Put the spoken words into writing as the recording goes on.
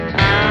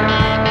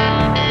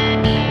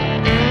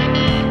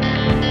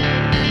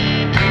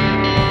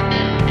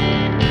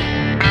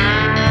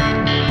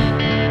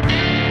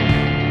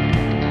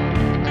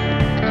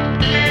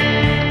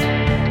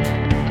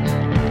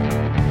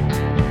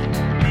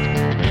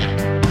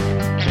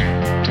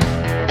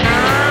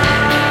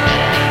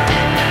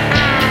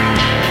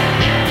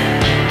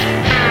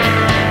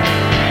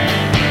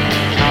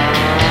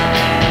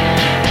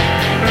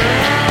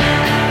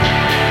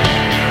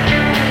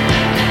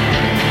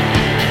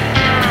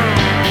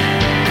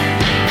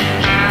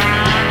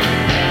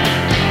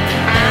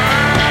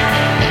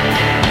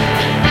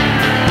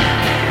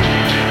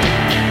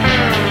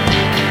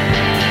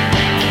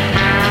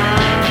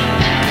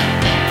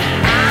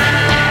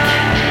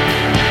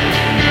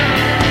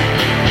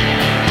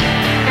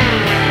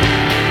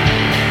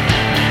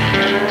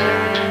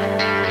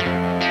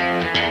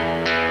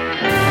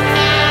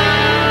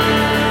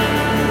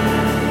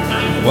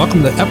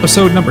welcome to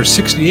episode number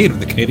 68 of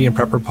the Canadian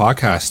Prepper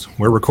Podcast.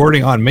 We're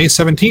recording on May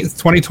 17th,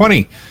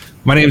 2020.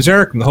 My name is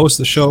Eric. I'm the host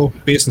of the show,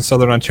 based in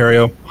Southern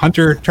Ontario,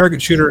 hunter,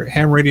 target shooter,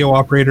 ham radio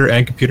operator,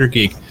 and computer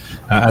geek.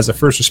 As a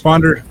first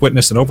responder,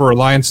 witnessed an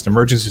over-reliance on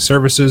emergency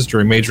services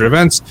during major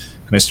events,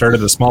 and I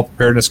started a small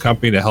preparedness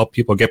company to help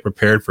people get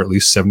prepared for at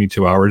least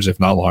 72 hours, if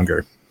not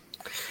longer.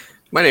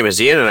 My name is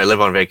Ian, and I live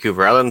on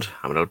Vancouver Island.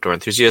 I'm an outdoor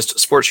enthusiast,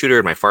 sport shooter,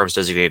 and my farm's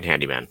designated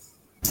handyman.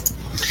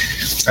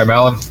 I'm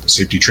Alan,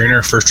 safety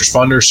trainer, first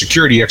responder,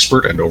 security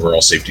expert, and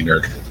overall safety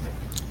nerd.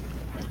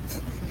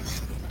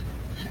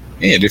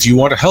 And if you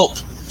want to help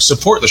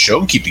support the show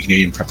and keep the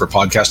Canadian Prepper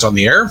Podcast on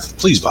the air,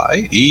 please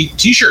buy a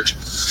t-shirt.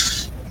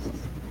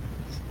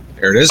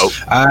 There it is,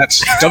 at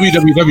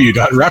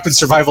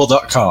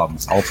www.rapidsurvival.com.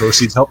 All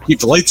proceeds help keep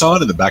the lights on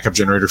and the backup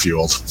generator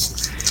fueled.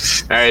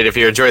 All right, if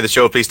you enjoyed the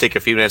show, please take a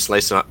few minutes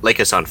to like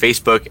us on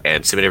Facebook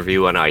and submit a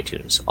review on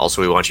iTunes.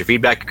 Also, we want your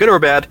feedback, good or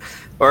bad,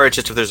 or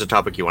just if there's a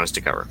topic you want us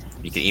to cover.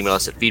 You can email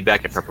us at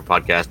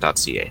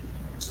feedback@prepperpodcast.ca.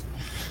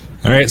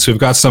 All right, so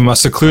we've got some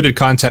secluded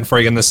content for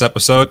you in this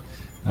episode.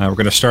 We're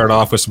going to start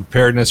off with some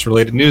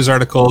preparedness-related news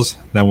articles.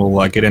 Then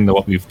we'll get into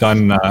what we've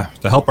done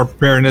to help our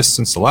preparedness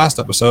since the last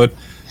episode.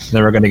 And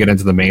then we're going to get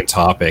into the main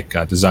topic,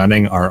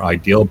 designing our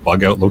ideal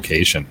bug-out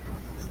location.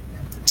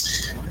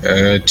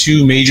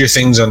 Two major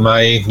things on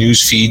my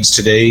news feeds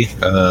today.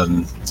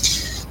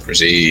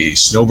 There's a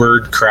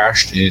snowbird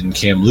crashed in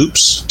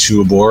Kamloops,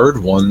 2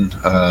 aboard. One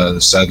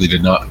sadly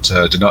did not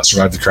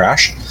survive the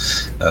crash.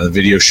 The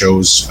video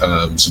shows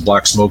some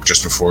black smoke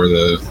just before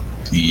the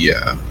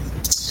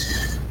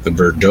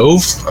bird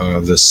dove.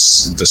 The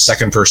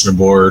second person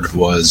aboard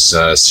was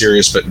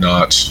serious but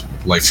not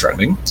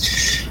life-threatening,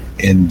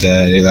 and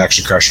it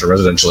actually crashed in a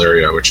residential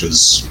area, which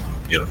is,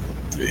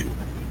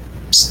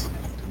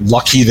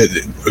 lucky that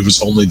it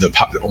was only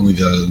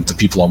the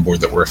people on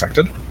board that were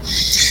affected.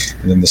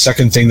 And then the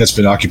second thing that's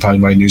been occupying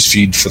my news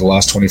feed for the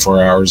last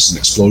 24 hours is an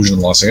explosion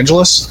in Los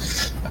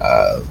Angeles.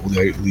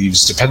 It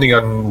leaves, depending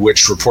on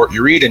which report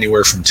you read,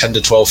 anywhere from 10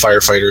 to 12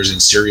 firefighters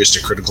in serious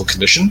to critical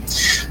condition.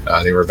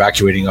 They were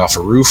evacuating off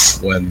a roof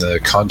when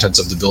the contents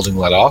of the building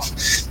let off.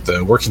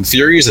 The working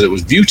theory is that it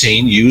was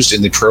butane used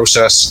in the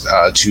process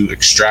to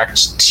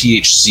extract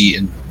THC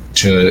and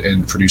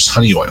produce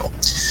honey oil.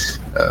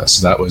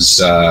 So that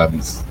was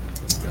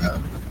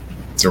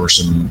there were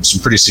some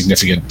pretty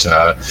significant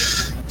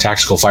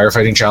tactical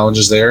firefighting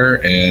challenges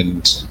there,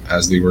 and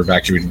as they were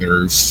evacuating the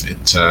roof,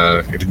 it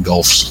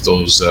engulfed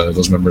those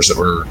members that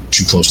were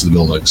too close to the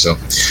building. So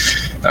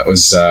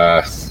that's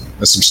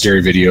some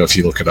scary video if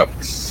you look it up.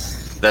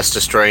 That's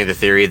destroying the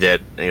theory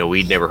that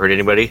weed never hurt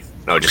anybody.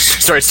 No,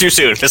 just sorry, it's too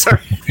soon. Sorry.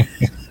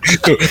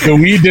 The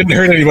weed didn't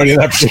hurt anybody in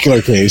that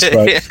particular case,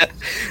 but it's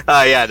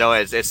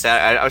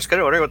sad. I was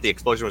kind of wondering what the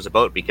explosion was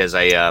about, because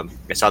I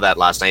saw that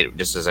last night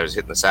just as I was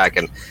hitting the sack,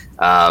 and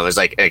it was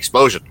like an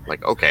explosion.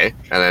 Like, okay,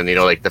 and then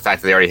the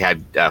fact that they already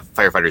had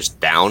firefighters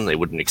down, they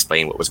wouldn't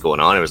explain what was going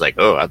on. It was like,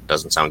 oh, that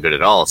doesn't sound good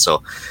at all.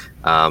 So,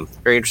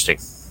 very interesting.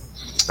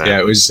 Yeah,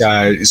 it was.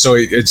 So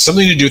it's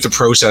something to do with the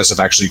process of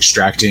actually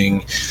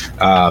extracting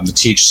the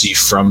THC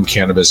from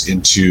cannabis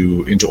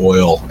into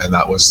oil, and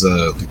that was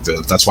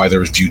that's why there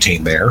was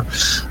butane there.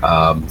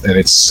 And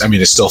it's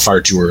still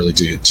far too early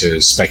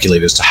to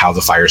speculate as to how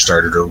the fire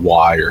started or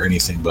why or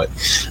anything, but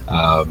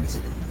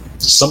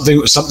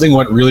something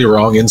went really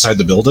wrong inside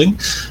the building,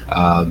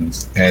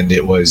 and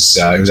it was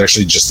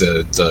actually just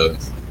the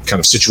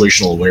kind of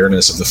situational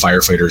awareness of the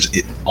firefighters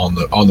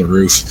on the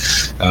roof.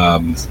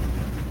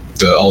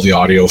 All the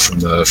audio from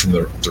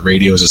the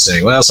radios is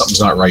saying, well, something's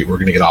not right, we're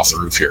going to get off the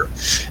roof here.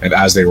 And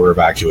as they were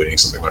evacuating,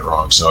 something went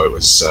wrong. So it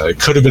was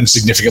it could have been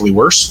significantly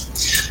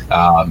worse,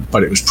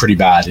 but it was pretty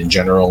bad in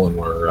general. And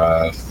we're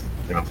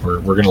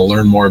going to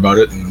learn more about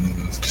it,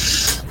 and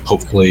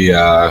hopefully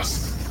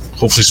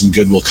some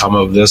good will come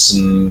of this,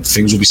 and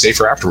things will be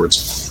safer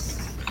afterwards.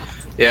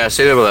 Yeah,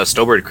 say that about that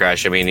snowbird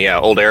crash.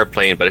 Old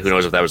airplane, but who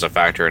knows if that was a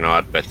factor or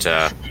not. But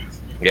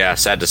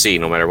sad to see,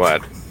 no matter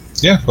what.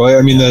 Yeah,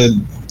 well,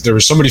 there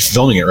was somebody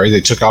filming it, right?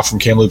 They took off from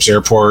Kamloops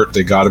Airport.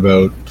 They got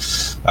about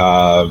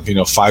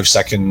 5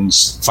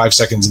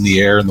 seconds in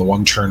the air, and the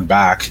one turned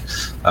back.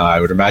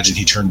 I would imagine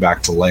he turned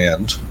back to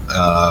land.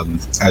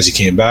 As he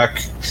came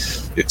back,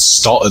 it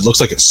stalled. It looks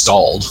like it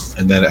stalled,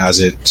 and then as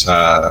it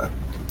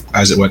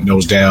went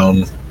nose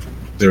down,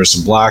 there was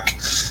some black,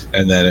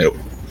 and then it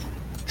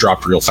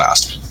dropped real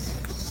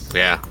fast.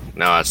 Yeah,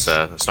 no, that's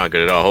not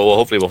good at all. Well,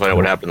 hopefully we'll find out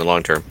what happened in the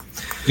long term.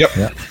 Yep.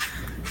 Yeah.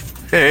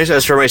 Anyways,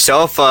 as for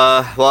myself,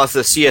 the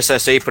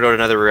CSSA put out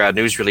another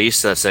news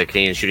release. That's the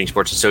Canadian Shooting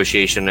Sports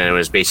Association, and it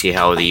was basically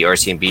how the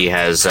RCMP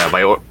has,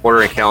 by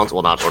ordering council,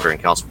 well, not ordering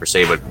council per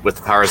se, but with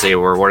the powers they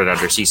were awarded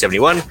under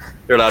C-71,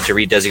 they're allowed to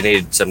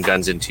redesignate some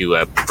guns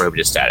into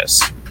prohibited status.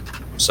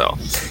 So,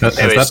 has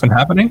that been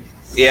happening?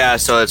 Yeah,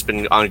 so it's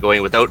been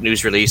ongoing without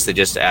news release. They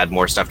just add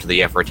more stuff to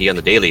the FRT on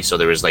the daily. So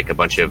there was like a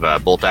bunch of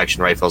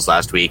bolt-action rifles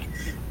last week.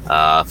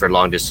 for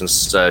long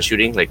distance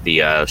shooting, like the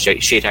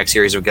SHATAC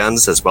series of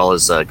guns, as well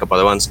as a couple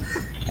other ones.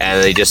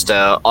 and they just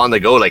on the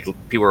go, like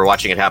people were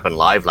watching it happen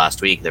live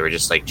last week. They were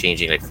just like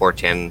changing like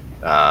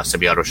 410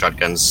 semi-auto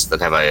shotguns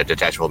that have a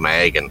detachable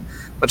mag and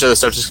a bunch of the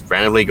stuff just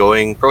randomly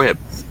going prohib.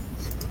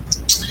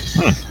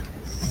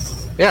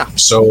 Yeah.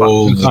 So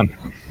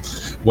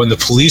when the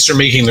police are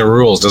making the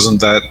rules,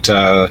 doesn't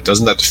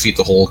that defeat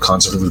the whole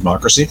concept of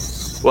democracy?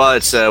 Well,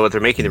 it's what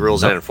they're making the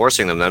rules and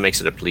enforcing them. That makes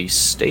it a police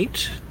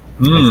state.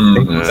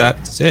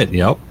 That's it.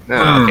 Yep.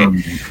 Oh, okay.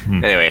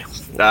 Anyway,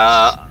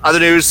 other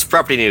news,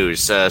 property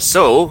news.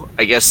 So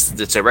I guess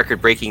it's a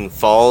record-breaking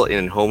fall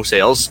in home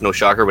sales. No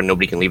shocker when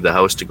nobody can leave the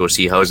house to go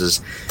see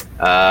houses.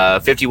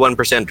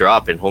 51%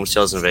 drop in home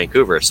sales in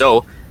Vancouver. So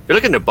if you're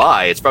looking to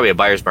buy, it's probably a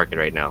buyer's market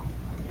right now.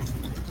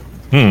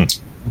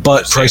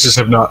 But prices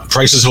have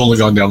only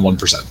gone down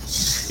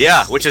 1%.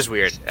 Yeah, which is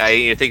weird.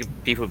 I think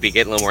people would be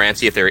getting a little more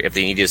antsy if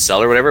they need to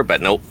sell or whatever. But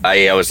nope.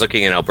 I was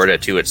looking in Alberta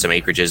too at some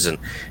acreages, and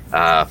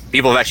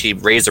people have actually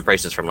raised their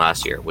prices from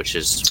last year, which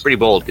is pretty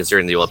bold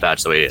considering the oil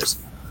patch the way it is.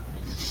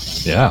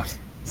 Yeah.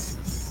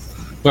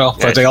 Well,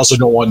 but they also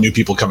don't want new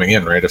people coming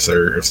in, right? If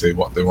they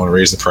want to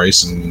raise the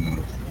price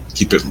and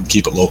keep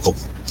it local,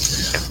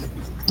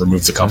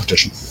 remove the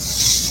competition.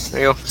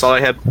 There you go. That's all I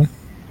had.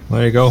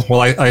 There you go.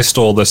 Well, I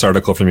stole this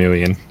article from you,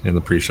 Ian, in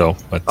the pre-show.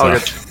 But,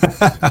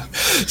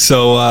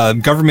 so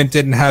government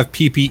didn't have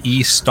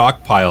PPE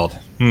stockpiled.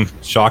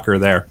 Shocker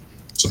there.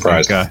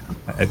 Surprise. I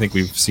think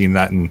we've seen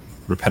that in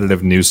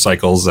repetitive news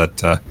cycles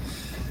that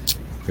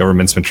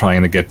government's been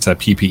trying to get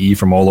PPE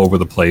from all over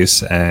the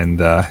place, and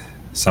a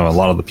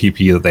lot of the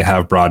PPE that they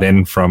have brought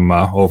in from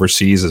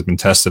overseas has been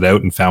tested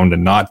out and found to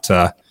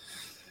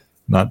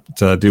not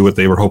do what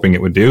they were hoping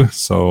it would do.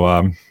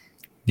 So,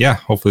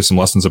 hopefully some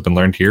lessons have been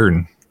learned here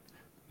and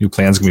new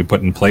plans can be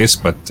put in place,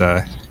 but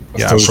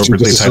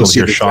appropriately titled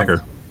here,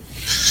 shocker.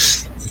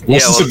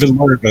 Lessons have been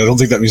learned, but I don't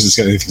think that means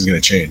anything's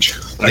going to change.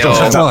 I don't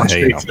have that much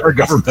faith in our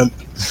government.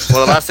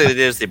 Well, the last thing they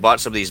did is they bought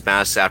some of these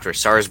masks after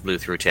SARS blew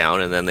through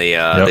town, and then they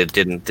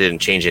didn't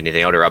change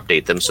anything out or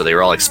update them, so they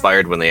were all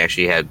expired when they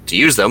actually had to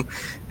use them.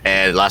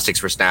 And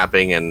elastics were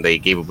snapping, and they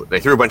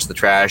threw a bunch of the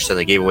trash, and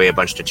they gave away a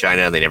bunch to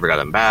China, and they never got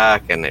them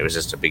back, and it was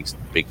just a big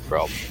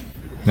problem.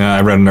 Yeah,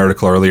 I read an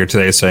article earlier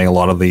today saying a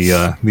lot of the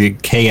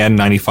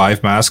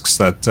KN95 masks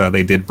that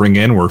they did bring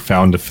in were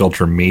found to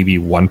filter maybe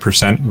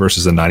 1%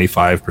 versus the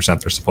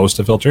 95% they're supposed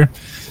to filter.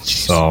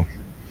 So,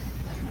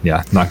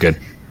 yeah, not good.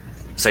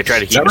 So I tried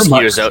to keep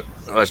mosquitoes out.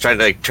 I was trying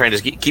to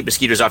keep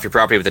mosquitoes off your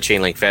property with the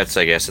chain link fence,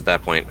 I guess, at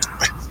that point.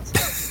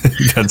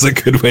 That's a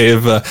good way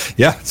of,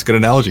 it's a good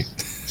analogy.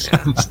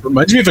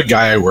 Reminds me of a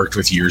guy I worked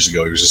with years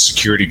ago. He was a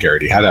security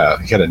guard. He had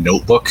a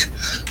notebook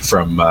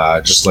from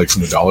just like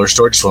from the dollar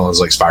store, just one of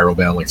those like spiral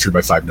bound like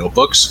 3x5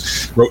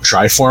 notebooks. Wrote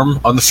Triform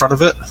on the front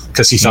of it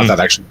because he thought that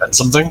actually meant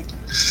something.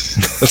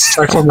 That's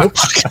a Triform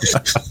notebook.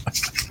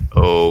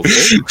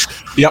 Okay.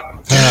 Yep.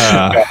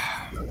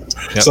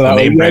 So the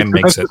name brand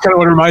makes it. That's kind of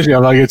what it reminds me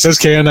of. Like it says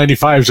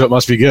KN95, so it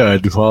must be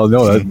good. Well,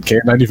 no,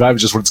 KN95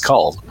 is just what it's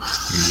called.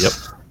 Yep.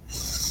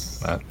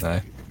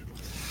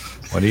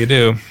 What do you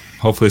do?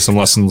 Hopefully some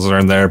lessons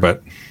learned there,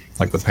 but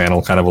like the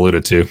panel kind of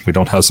alluded to, we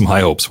don't have some high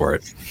hopes for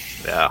it.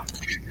 Yeah.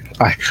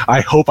 I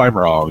hope I'm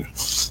wrong.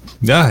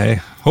 Yeah, hey,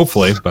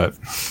 hopefully, but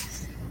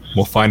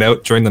we'll find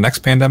out during the next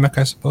pandemic,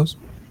 I suppose.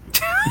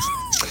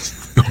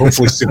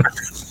 Hopefully sooner.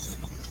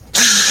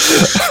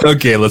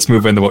 Okay, let's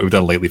move into what we've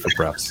done lately for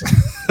press.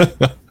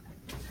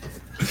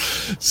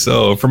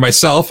 So for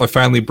myself, I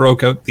finally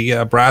broke out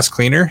the brass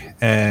cleaner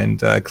and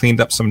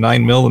cleaned up some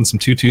 9mm and some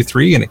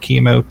 223, and it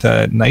came out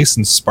nice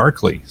and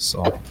sparkly.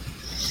 So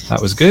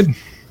that was good.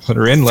 Put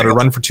her in, let her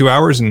run for 2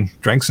 hours, and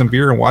drank some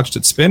beer and watched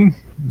it spin.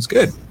 It was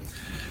good.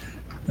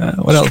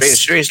 What else?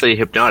 Strangely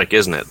hypnotic,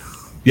 isn't it?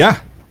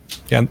 Yeah.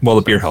 Well,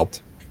 the beer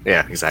helped.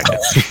 Yeah, exactly.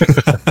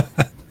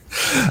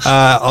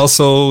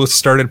 Also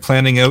started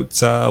planning out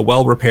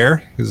well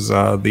repair because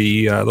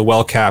the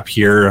well cap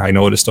here, I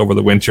noticed over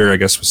the winter, I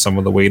guess with some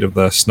of the weight of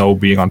the snow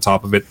being on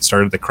top of it,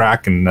 started to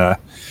crack and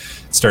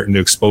starting to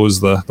expose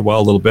the well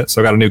a little bit.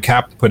 So I got a new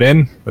cap to put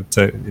in, but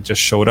it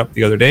just showed up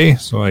the other day.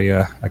 So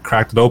I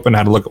cracked it open,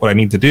 had to look at what I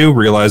need to do,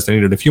 realized I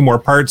needed a few more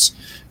parts.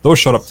 Those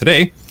showed up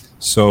today.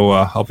 So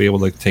I'll be able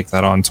to take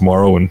that on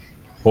tomorrow, and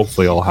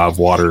hopefully I'll have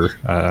water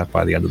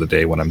by the end of the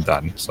day when I'm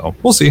done. So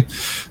we'll see.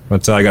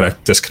 But I got to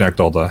disconnect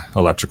all the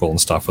electrical and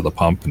stuff with the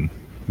pump and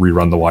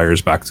rerun the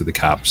wires back through the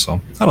cap.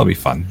 So that'll be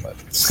fun. But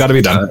it's got to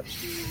be done.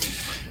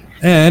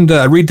 And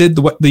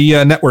redid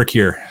the network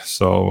here.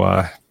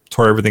 So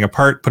tore everything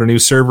apart, put a new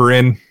server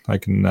in. I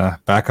can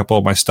back up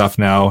all my stuff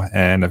now,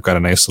 and I've got a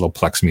nice little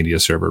Plex Media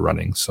server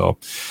running. So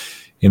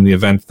in the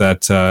event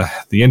that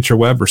the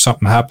interweb or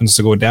something happens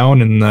to go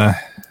down and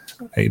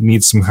I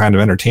need some kind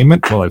of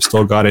entertainment, well, I've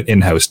still got it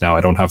in-house now.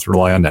 I don't have to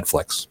rely on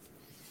Netflix.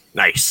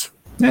 Nice.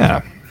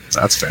 Yeah.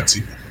 That's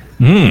fancy.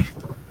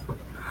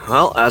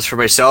 Well, as for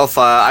myself,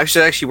 I was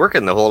actually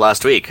working the whole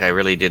last week. I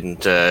really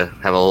didn't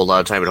have a whole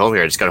lot of time at home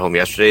here. I just got home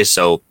yesterday,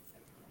 so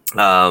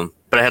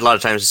but I had a lot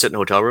of time to sit in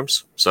hotel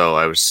rooms, so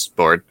I was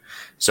bored.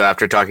 So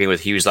after talking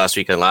with Hughes last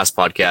week on the last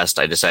podcast,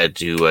 I decided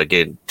to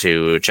get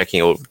to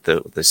checking out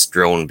what this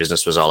drone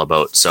business was all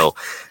about. So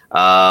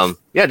I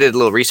did a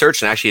little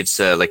research, and actually, it's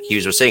like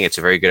Hughes was saying, it's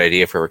a very good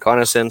idea for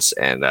reconnaissance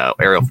and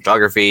aerial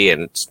photography,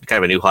 and it's kind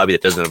of a new hobby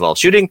that doesn't involve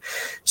shooting.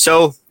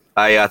 So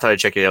I thought I'd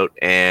check it out,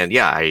 and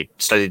I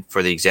studied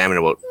for the exam in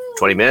about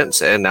 20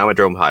 minutes, and now I'm a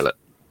drone pilot.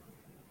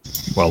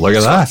 Well, look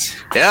at that.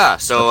 Yeah,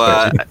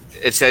 so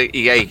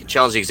you can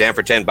challenge the exam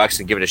for $10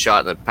 and give it a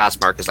shot, and the pass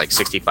mark is like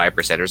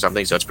 65% or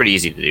something, so it's pretty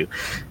easy to do.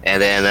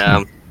 And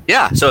then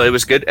so it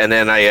was good. And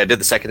then I did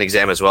the second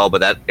exam as well, but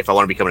that if I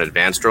want to become an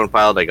advanced drone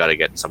pilot, I got to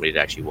get somebody to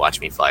actually watch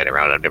me fly it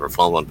around. I've never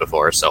flown one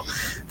before, so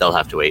they'll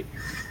have to wait.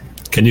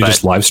 Can you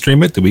just live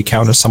stream it? Do we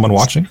count as someone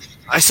watching?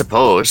 I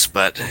suppose,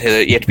 but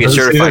you have to be a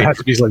certified. It has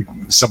to be like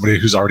somebody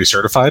who's already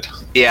certified.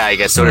 Yeah, I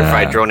guess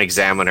certified drone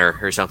examiner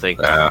or something.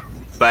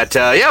 But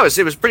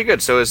it was pretty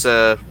good. So it was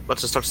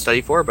lots of stuff to study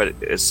for, but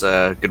it's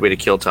a good way to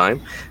kill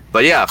time.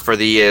 But yeah, for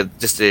the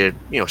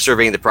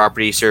surveying the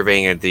property,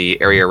 surveying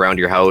the area around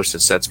your house,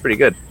 that's pretty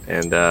good,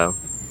 and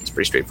it's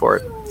pretty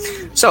straightforward.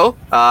 So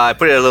I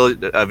put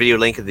a video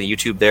link in the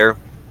YouTube there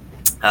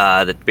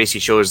that basically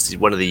shows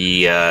one of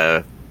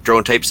the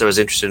drone types I was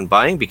interested in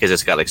buying, because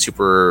it's got like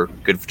super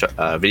good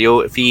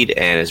video feed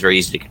and it's very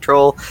easy to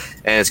control,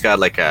 and it's got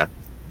like a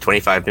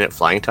 25-minute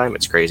flying time.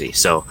 It's crazy.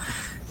 So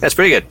that's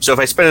pretty good. So if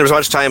I spend as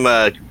much time,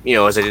 as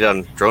I did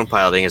on drone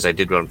piloting as I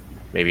did on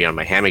maybe on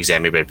my ham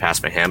exam, maybe I'd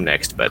pass my ham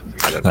next. But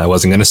I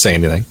wasn't going to say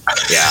anything.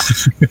 Yeah.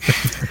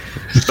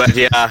 But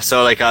yeah,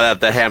 so like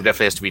the ham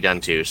definitely has to be done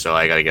too. So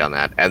I got to get on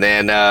that. And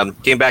then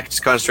came back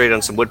to concentrate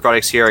on some wood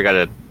products here. I got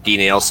to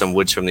denail some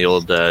woods from the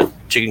old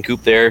chicken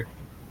coop there.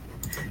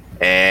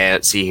 And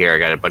let's see here, I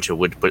got a bunch of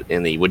wood put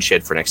in the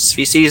woodshed for next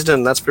season,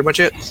 and that's pretty much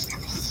it.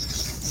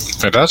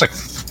 Fantastic.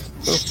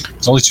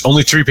 It's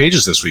only 3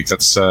 pages this week.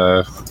 That's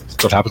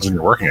what happens when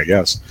you're working, I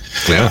guess.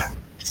 Yeah.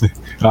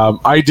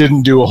 I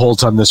didn't do a whole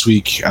ton this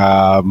week.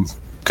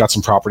 Got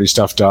some property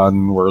stuff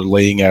done. We're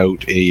laying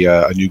out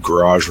a new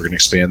garage. We're going to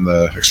expand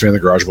the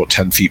garage about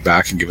 10 feet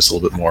back and give us a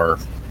little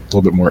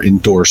bit more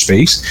indoor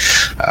space.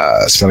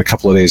 Spent a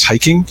couple of days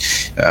hiking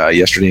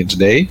yesterday and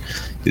today.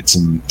 Did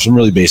some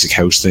really basic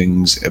house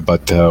things,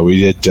 but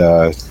we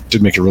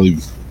did make a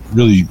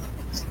really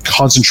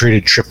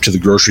concentrated trip to the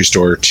grocery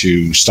store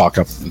to stock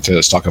up on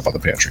the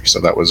pantry. So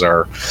that was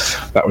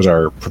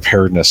our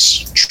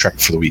preparedness trek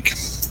for the week.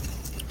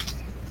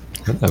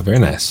 Oh, very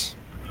nice.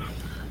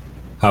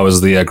 How was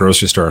the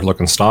grocery store?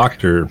 Looking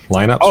stocked or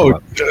lineups?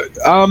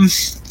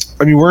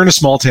 I mean, we're in a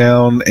small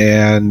town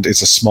and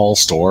it's a small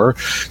store,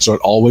 so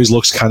it always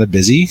looks kind of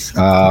busy.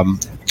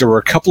 There were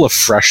a couple of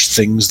fresh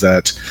things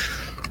that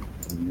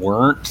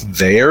weren't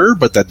there,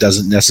 but that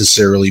doesn't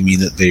necessarily mean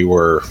that they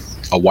were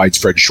a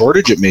widespread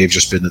shortage. It may have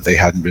just been that they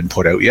hadn't been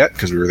put out yet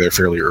because we were there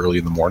fairly early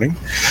in the morning.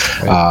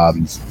 Right.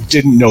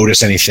 Didn't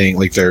notice anything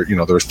like there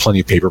was plenty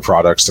of paper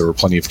products, there were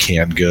plenty of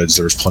canned goods,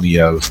 there was plenty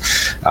of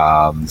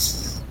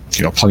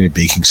plenty of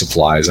baking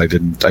supplies. I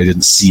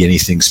didn't see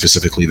anything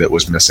specifically that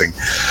was missing.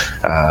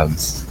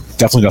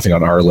 Definitely nothing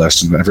on our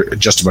list, and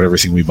just about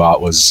everything we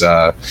bought was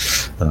kind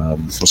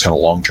of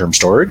long-term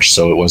storage,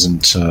 so it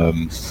wasn't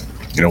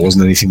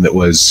wasn't anything that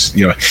was,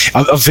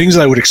 of things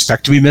that I would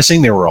expect to be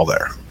missing, they were all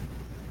there.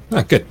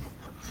 Oh, good.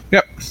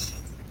 Yep.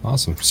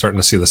 Awesome. Starting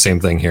to see the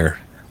same thing here.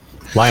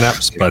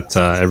 Lineups, but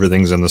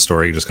everything's in the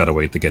store. You just got to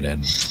wait to get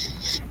in.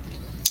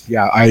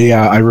 Yeah,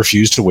 I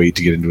refused to wait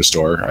to get into a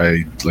store.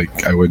 I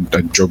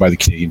drove by the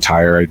Canadian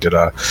Tire. I did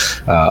a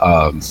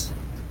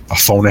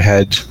phone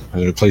ahead.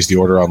 I placed the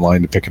order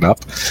online to pick it up,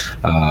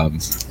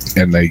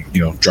 and I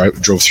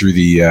drove through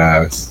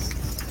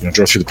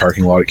the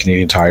parking lot at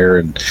Canadian Tire,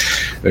 and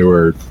there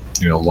were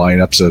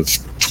lineups of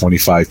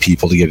 25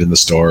 people to get in the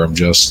store. I'm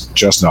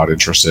just not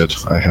interested.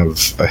 I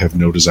have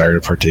no desire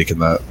to partake in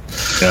that.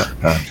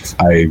 Yeah.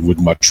 I would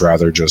much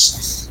rather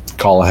just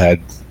call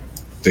ahead.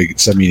 They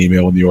send me an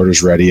email when the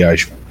order's ready. I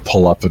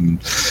pull up, and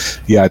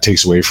it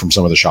takes away from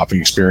some of the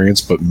shopping experience,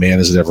 but man,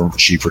 is it ever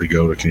cheaper to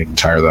go to Canadian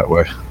Tire that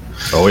way.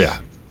 Oh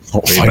yeah.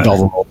 Don't find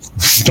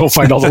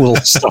all the little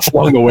stuff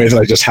along the way that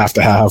I just have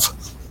to have.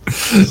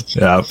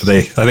 Yeah, I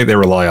think they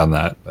rely on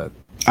that. But.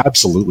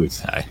 Absolutely.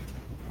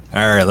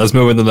 All right, let's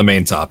move into the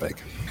main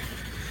topic.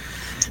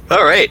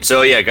 All right,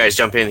 so yeah, guys,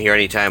 jump in here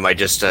anytime. I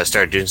just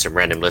started doing some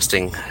random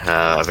listing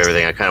of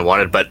everything I kind of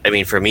wanted, but I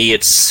mean, for me,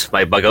 it's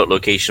my bug out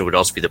location would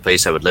also be the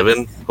place I would live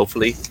in.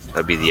 Hopefully,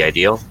 that'd be the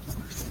ideal.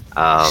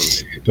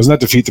 Doesn't that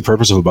defeat the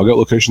purpose of a bug out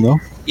location, though?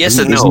 Yes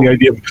and no. Isn't the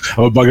idea of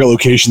a bug out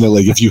location that,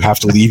 like, if you have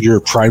to leave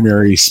your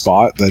primary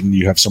spot, then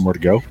you have somewhere to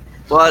go?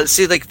 Well,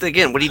 see, like,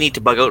 again, what do you need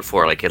to bug out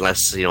for? Like,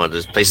 unless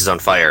the place is on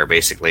fire,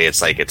 basically,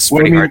 it's like it's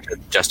pretty hard to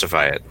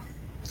justify it.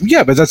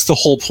 Yeah, but that's the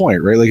whole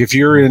point, right? Like, if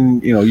you're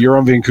you're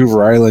on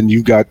Vancouver Island,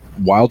 you've got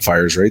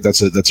wildfires, right?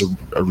 That's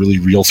a really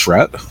real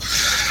threat.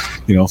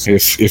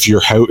 If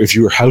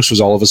your house was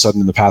all of a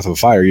sudden in the path of a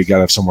fire, you got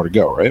to have somewhere to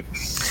go, right?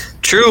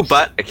 True,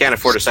 but I can't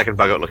afford a second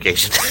bug out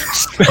location.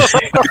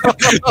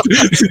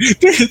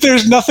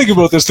 There's nothing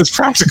about this that's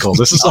practical.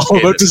 This is all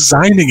about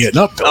designing it,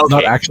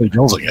 not actually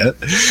building it.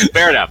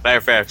 Fair enough.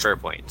 Fair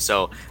point.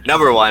 So,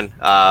 number one,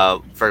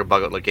 for a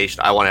bug out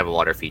location, I want to have a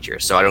water feature.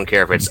 So I don't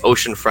care if it's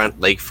oceanfront,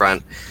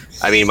 lakefront.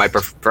 I mean, my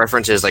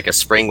preference is like a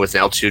spring with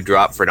an altitude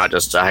drop for not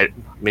just a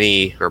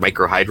mini or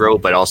micro hydro,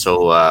 but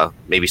also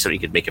maybe something you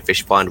could make a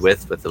fish pond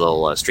with a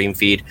little stream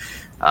feed.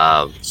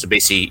 So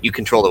basically, you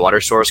control the water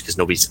source because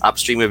nobody's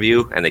upstream of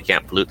you, and they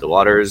can't pollute the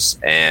waters.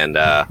 And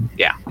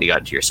you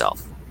got it to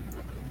yourself.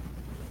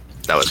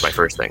 That was my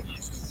first thing.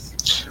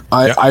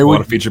 I would.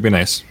 Water feature would be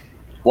nice.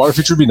 Water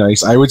feature would be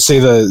nice. I would say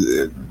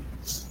the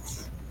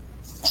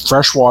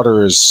fresh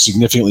water is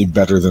significantly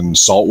better than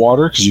salt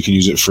water because you can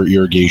use it for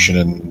irrigation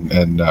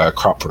and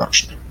crop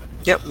production.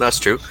 Yep, that's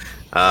true.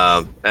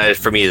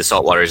 For me, the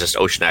saltwater is just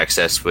ocean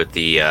access with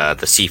the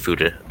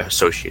seafood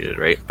associated,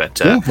 right? But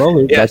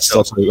that's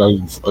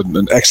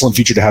an excellent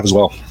feature to have as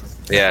well.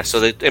 Yeah,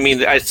 so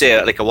I'd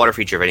say like a water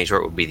feature of any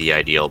sort would be the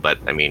ideal, but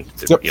I mean,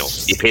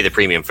 you pay the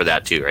premium for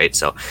that too, right?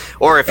 So,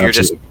 or if you're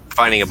just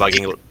finding a bug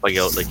out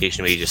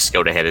location, maybe you just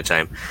scout ahead of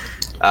time.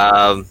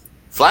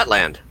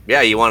 Flatland,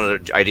 you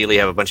want to ideally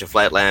have a bunch of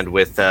flatland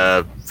with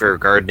for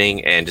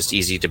gardening and just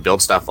easy to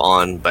build stuff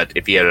on. But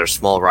if you had a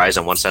small rise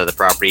on one side of the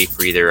property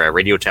for either a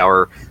radio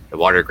tower, the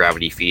water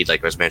gravity feed,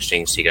 like I was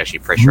mentioning, so you can actually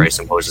pressurize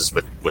some hoses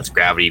with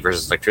gravity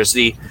versus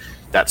electricity,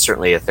 that's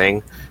certainly a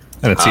thing.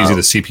 And it's easy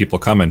to see people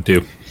coming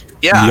too.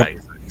 Yeah,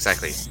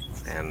 exactly.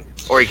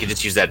 Or you could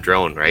just use that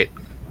drone, right?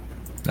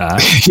 But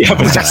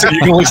that's you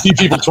can only see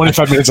people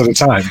 25 minutes at a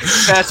time.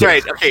 That's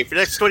right. Okay, for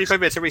the next 25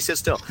 minutes, everybody sit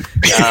still.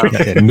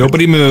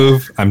 Nobody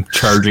move. I'm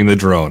charging the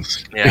drone.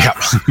 Yeah.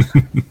 So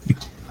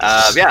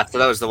that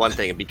was the one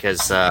thing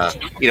because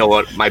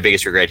what my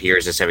biggest regret here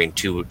is just having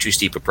too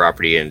steep a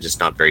property and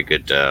just not very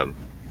good,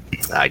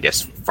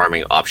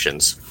 farming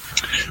options.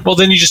 Well,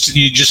 then you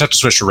just have to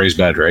switch to raised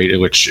bed, right?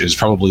 Which is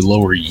probably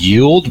lower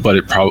yield, but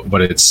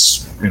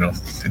it's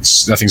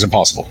nothing's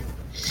impossible.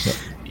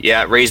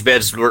 Yeah, raised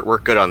beds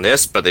work good on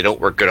this, but they don't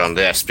work good on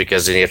this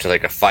because then you have to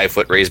like a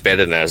 5-foot raised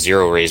bed and a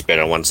 0 raised bed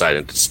on one side,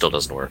 and it still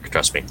doesn't work.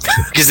 Trust me,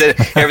 because then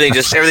everything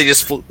just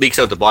leaks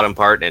out the bottom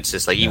part, and it's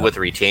just like even with the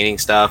retaining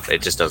stuff,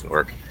 it just doesn't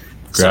work.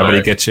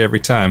 Gravity gets you every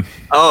time.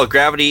 Oh,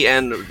 gravity,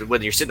 and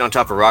when you're sitting on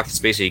top of a rock, it's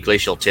basically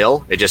glacial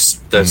till. It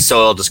just the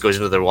soil just goes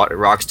into the water,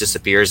 rocks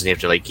disappears, and you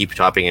have to like keep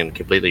topping and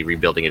completely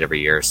rebuilding it every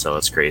year. So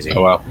it's crazy.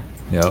 Oh wow.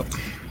 Yep.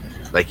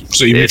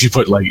 So even if you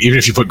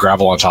put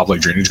gravel on top,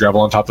 like drainage gravel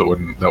on top, that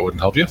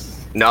wouldn't help you.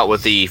 Not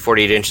with the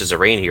 48 inches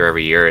of rain here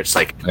every year. It's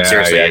like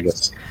seriously,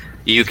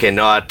 you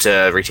cannot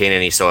retain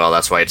any soil.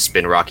 That's why it's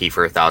been rocky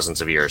for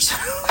thousands of years.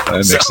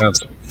 That makes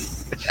sense.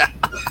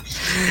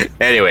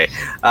 Anyway,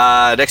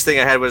 next thing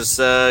I had was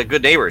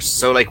good neighbors.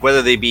 So like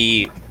whether they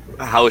be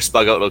house,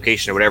 bug out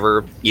location, or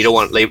whatever, you don't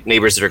want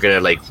neighbors that are gonna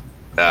like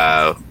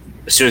as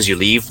soon as you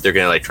leave, they're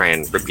gonna like try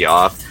and rip you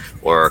off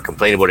or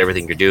complain about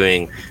everything you're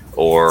doing.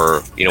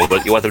 Or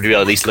but you want them to be able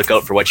to at least look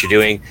out for what you're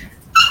doing,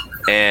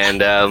 and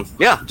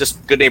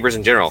just good neighbors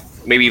in general.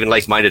 Maybe even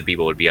like-minded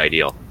people would be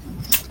ideal.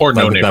 Or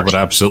no neighbors. That would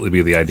absolutely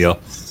be the ideal.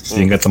 You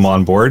can get them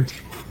on board.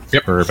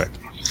 Yep, perfect.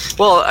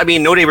 Well, I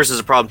mean, no neighbors is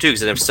a problem too,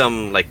 because if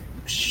some like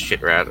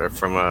shit rat or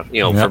from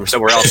from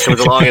somewhere else comes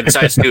along and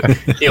decides to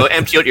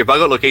empty out your bug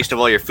out location of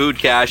all your food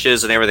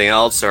caches and everything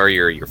else, or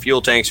your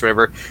fuel tanks or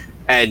whatever.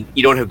 And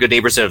you don't have good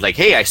neighbors that are like,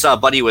 hey, I saw a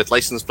buddy with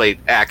license plate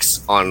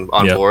X on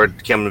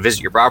board come and visit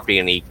your property,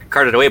 and he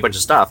carted away a bunch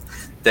of stuff.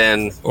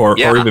 Then, or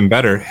even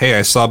better, hey,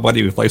 I saw a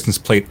buddy with license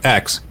plate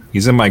X.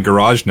 He's in my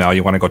garage now.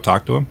 You want to go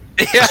talk to him?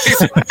 Yeah,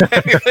 and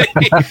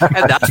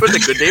that's what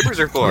the good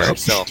neighbors are for. Yep.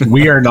 So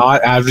we are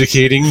not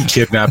advocating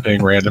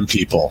kidnapping random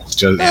people.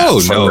 Just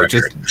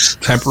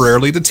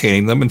temporarily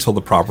detaining them until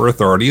the proper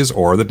authorities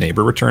or the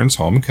neighbor returns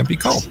home can be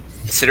called.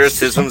 Consider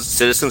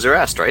citizens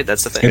arrest, right?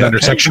 That's the thing. And under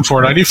Section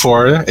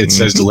 494, it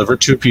says deliver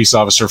to a peace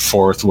officer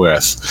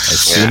forthwith. As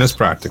soon as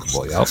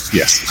practicable, yep.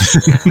 Yes.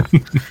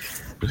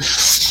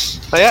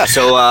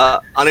 So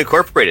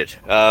unincorporated.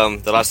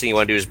 The last thing you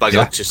want to do is bug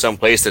out to some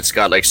place that's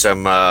got like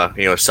some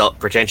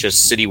pretentious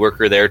city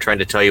worker there trying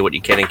to tell you what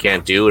you can and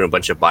can't do, and a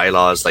bunch of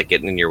bylaws like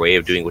getting in your way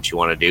of doing what you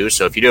want to do.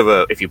 So if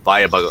you buy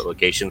a bug out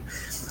location,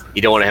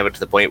 you don't want to have it to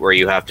the point where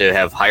you have to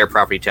have higher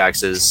property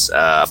taxes,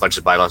 a bunch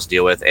of bylaws to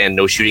deal with, and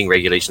no shooting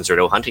regulations or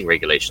no hunting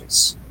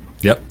regulations.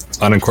 Yep,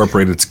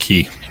 unincorporated's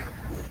key.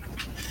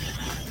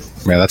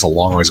 Man, that's a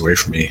long ways away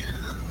from me.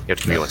 You have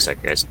to give me 1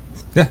 second, guys.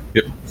 Yeah.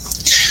 Yep.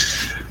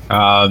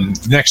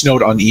 Next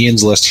note on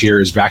Ian's list here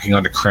is backing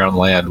onto Crown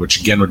land,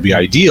 which again would be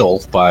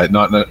ideal, but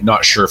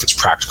not sure if it's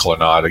practical or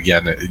not.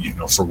 Again,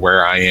 for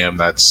where I am,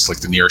 that's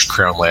like the nearest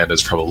Crown land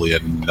is probably a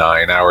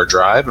 9-hour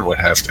drive, and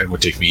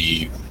would take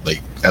me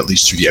like at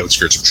least through the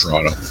outskirts of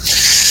Toronto.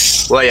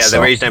 Well, yeah,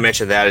 the reason I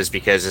mentioned that is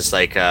because it's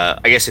like, I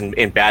guess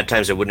in bad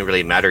times it wouldn't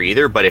really matter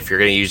either, but if you're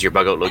going to use your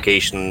bug out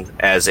location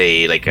as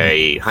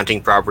a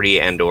hunting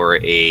property and or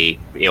a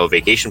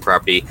vacation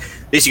property,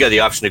 at least you got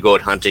the option to go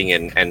out hunting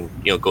and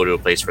go to a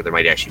place where there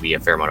might actually be a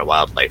fair amount of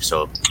wildlife.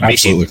 So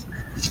absolutely.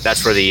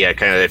 that's where the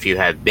kind of, if you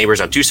had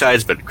neighbors on two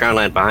sides but crown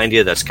land behind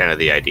you, that's kind of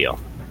the ideal.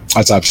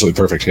 That's absolutely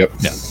perfect. Yep.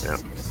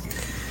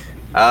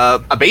 Yeah.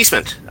 A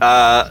basement,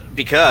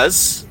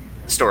 because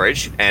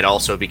storage, and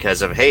also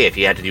because of, hey, if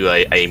you had to do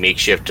a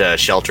makeshift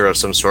shelter of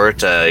some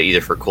sort,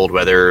 either for cold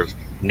weather,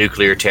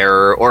 nuclear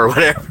terror, or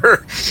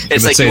whatever.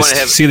 It's like you want to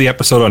have, see the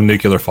episode on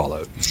nuclear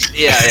fallout.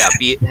 Have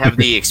the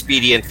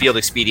field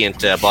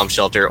expedient bomb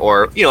shelter,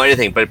 or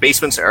anything. But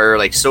basements are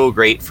like so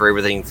great for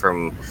everything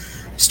from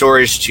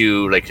storage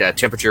to like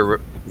temperature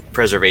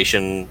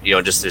preservation.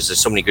 There's just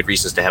so many good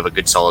reasons to have a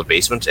good solid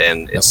basement,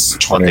 and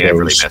it's one thing I've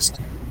really missed.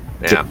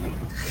 Yeah.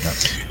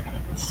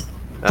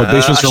 But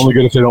basements are only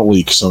good if they don't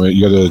leak. So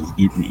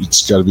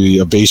it's got to be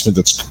a basement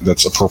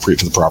that's appropriate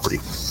to the property.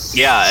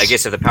 Yeah, I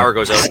guess if the power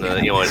goes out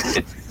and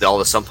all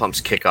the sump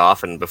pumps kick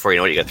off, and before you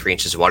know it, you got 3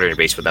 inches of water in your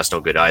basement. That's no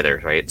good either,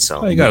 right?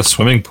 So you got a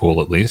swimming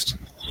pool at least.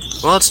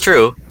 Well, it's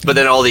true, but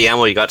then all the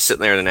ammo you got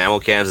sitting there in the ammo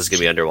cans is gonna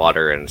be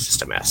underwater, and it's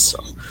just a mess.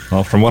 So,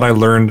 well, from what I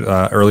learned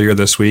earlier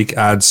this week,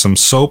 add some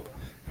soap,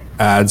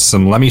 add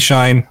some Lemmy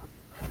Shine.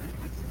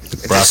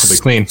 The brass will be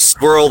clean.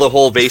 Swirl the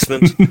whole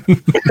basement.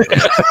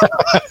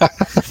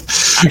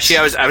 Actually,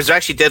 I was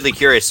actually deadly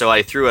curious, so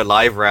I threw a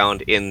live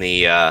round in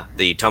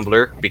the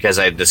tumbler because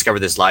I discovered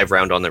this live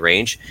round on the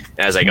range, and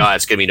I was like, "Oh,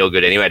 it's gonna be no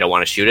good anyway. I don't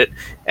want to shoot it."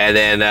 And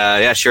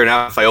then, sure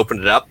enough, I opened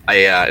it up. I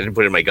didn't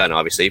put it in my gun,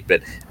 obviously,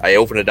 but I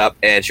opened it up,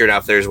 and sure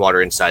enough, there's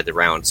water inside the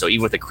round. So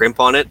even with the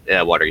crimp on it,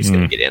 water is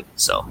gonna get in.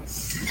 So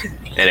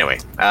anyway,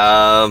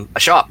 a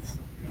shop.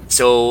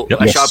 So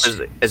a shop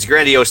is a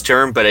grandiose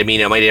term, but I mean,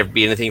 it might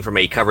be anything from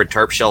a covered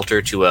tarp shelter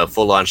to a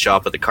full-on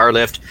shop with a car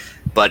lift.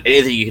 But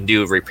anything you can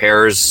do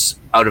repairs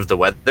out of the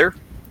weather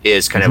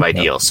is kind of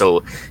ideal.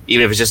 So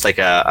even if it's just like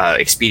a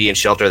expedient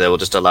shelter that will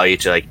just allow you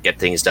to like get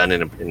things done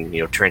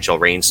in torrential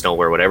rain, snow,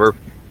 or whatever,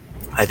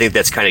 I think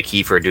that's kind of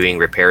key for doing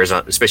repairs,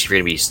 especially if you're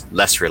going to be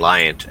less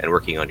reliant and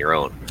working on your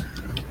own.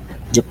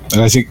 Yep.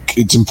 And I think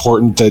it's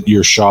important that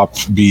your shop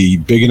be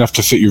big enough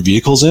to fit your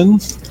vehicles in.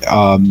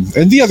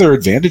 And the other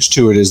advantage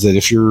to it is that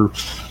if you're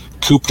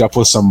cooped up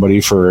with somebody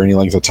for any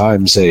length of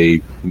time,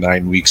 say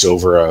 9 weeks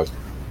over a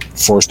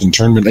forced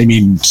internment,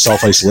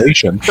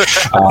 self-isolation,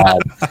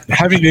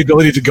 having the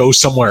ability to go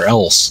somewhere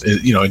else,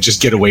 and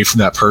just get away from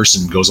that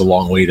person goes a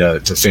long way to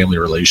family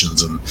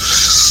relations and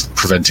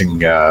preventing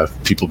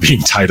people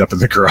being tied up in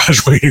the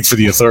garage waiting for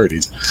the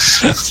authorities.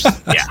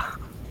 Yeah,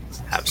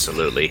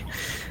 absolutely.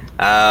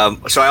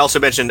 So I also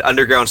mentioned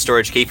underground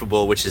storage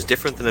capable, which is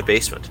different than a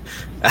basement.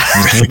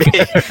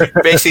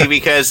 Basically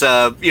because,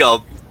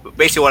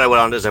 basically what I went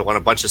on is I want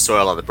a bunch of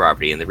soil on the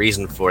property. And the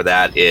reason for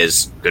that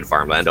is good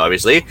farmland,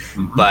 obviously.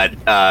 But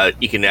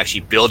you can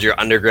actually build your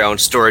underground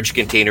storage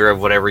container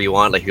of whatever you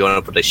want. Like if you want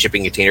to put a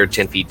shipping container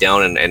 10 feet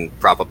down and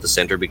prop up the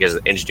center, because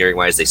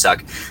engineering-wise they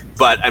suck.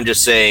 But I'm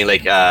just saying,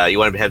 like, you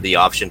want to have the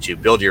option to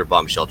build your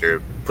bomb shelter,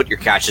 put your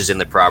caches in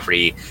the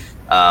property,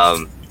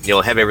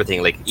 have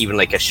everything, like even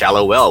like a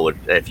shallow well would,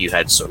 if you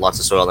had lots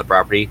of soil on the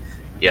property.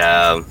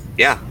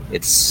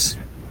 It's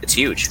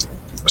huge.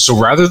 So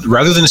rather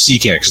than a sea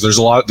can, because there's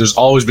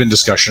always been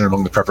discussion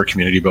among the prepper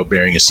community about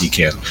burying a sea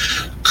can.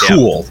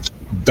 Cool. Yeah.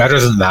 Better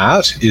than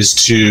that is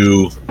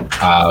to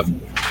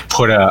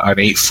put an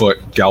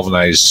 8-foot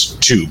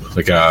galvanized tube,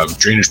 like a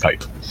drainage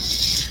pipe.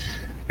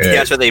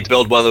 That's why they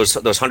build one of those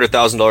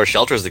 $100,000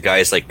 shelters the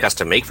guys like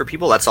custom make for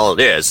people. That's all it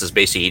is. Is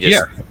basically he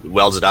just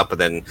welds it up and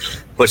then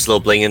puts a little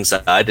bling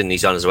inside, and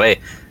he's on his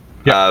way.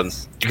 Yeah.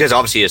 Because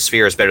obviously a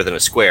sphere is better than a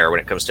square when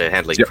it comes to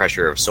handling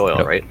pressure of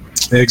soil, right?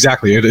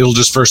 Exactly. It'll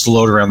disperse the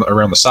load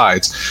around the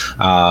sides.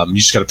 You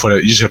just got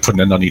to put an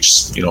end on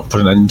each.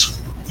 Put an end,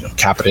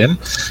 cap it in,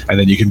 and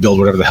then you can build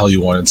whatever the hell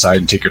you want inside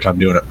and take your time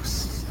doing it.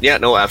 Yeah.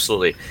 No.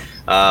 Absolutely.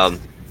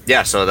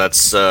 So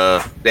that's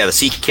the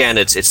sea can.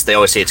 It's they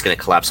always say it's going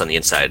to collapse on the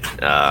inside,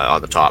 on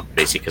the top,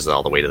 basically because of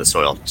all the weight of the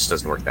soil. It just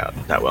doesn't work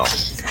that well.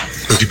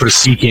 So if you put a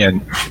sea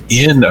can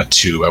in a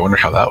tube, I wonder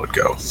how that would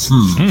go.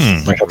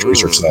 Might have to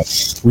research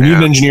that. We need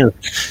an engineer.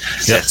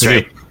 Yeah, that's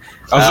right.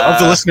 Of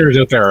the listeners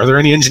out there, are there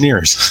any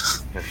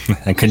engineers?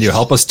 And can you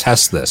help us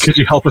test this? Could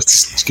you help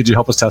us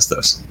test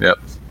this? Yep.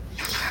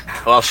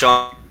 Well,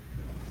 Sean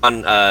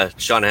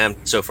Ham,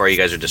 so far you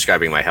guys are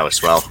describing my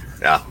house well.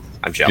 Yeah.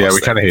 I'm jealous. Yeah, we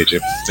kind of hate you.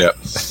 Yeah.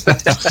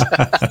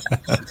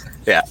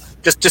 Yeah,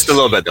 just a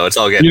little bit though. It's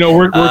all good.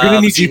 We're going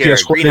to need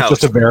GPS coordinates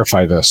just to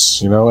verify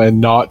this, and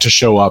not to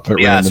show up at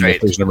random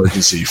if there's an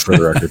emergency. For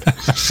the record,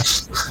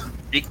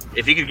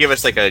 if you could give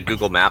us like a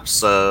Google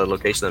Maps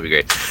location, that'd be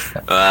great.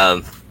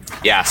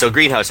 So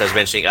greenhouse, I was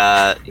mentioning,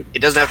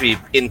 it doesn't have to be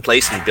in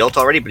place and built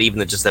already, but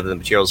even just having the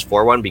materials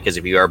for one, because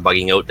if you are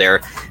bugging out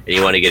there and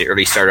you want to get an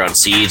early start on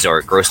seeds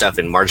or grow stuff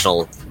in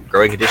marginal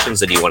growing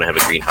conditions, then you want to have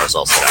a greenhouse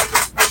all set up.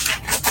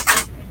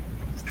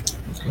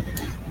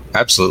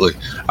 Absolutely.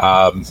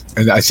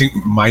 And I think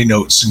my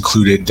notes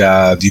included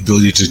the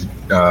ability to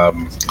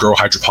grow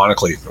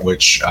hydroponically,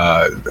 which,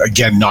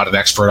 again, not an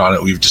expert on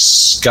it. We've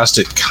discussed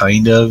it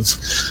kind of,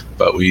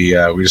 but we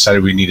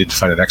decided we needed to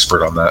find an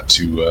expert on that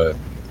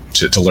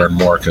to learn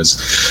more,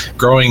 because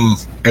growing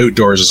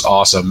outdoors is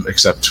awesome,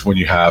 except when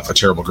you have a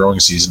terrible growing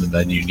season and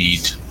then you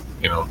need,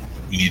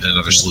 need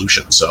another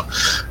solution. So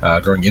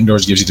growing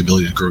indoors gives you the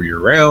ability to grow year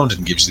round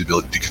and gives you the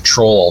ability to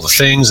control all the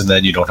things, and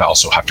then you don't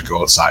also have to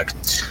go outside.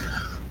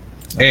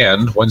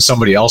 And when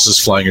somebody else is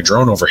flying a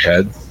drone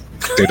overhead,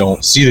 they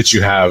don't see that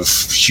you have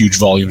huge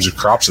volumes of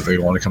crops that they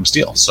want to come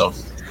steal. So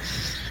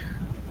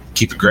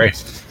keep it gray.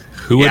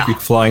 Who would be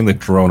flying the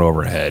drone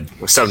overhead?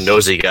 Some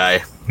nosy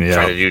guy Yeah.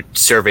 trying to do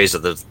surveys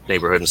of the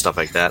neighborhood and stuff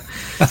like that.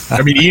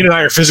 I mean, Ian and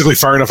I are physically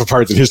far enough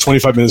apart that his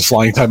 25 minutes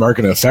flying time aren't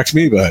going to affect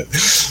me, but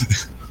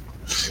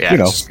Yeah, you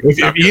know, just if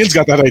not good. Ian's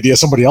got that idea,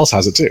 somebody else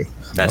has it too.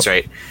 That's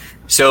right.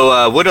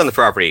 So wood on the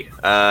property,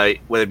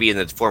 whether it be in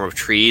the form of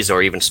trees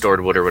or even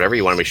stored wood or whatever,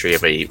 you want to make sure you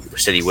have a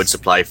steady wood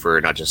supply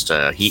for not just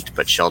heat,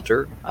 but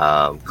shelter,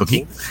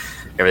 cooking,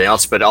 everything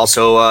else, but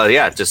also,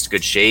 just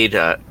good shade,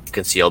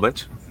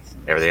 concealment,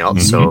 everything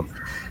else. So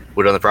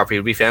wood on the property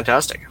would be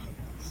fantastic.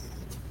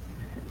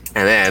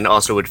 And then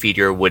also would feed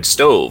your wood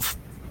stove,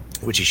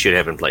 which you should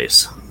have in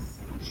place.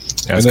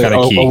 That's And then kind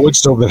of key. a wood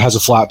stove that has a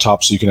flat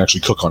top so you can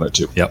actually cook on it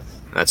too. Yep.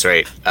 That's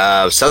right.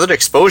 Southern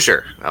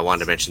exposure, I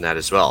wanted to mention that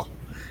as well.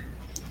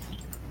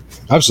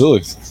 Absolutely.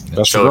 Best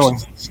for So growing.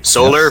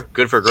 solar,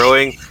 good for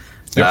growing.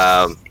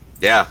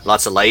 Yep.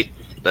 Lots of light,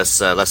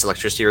 less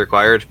electricity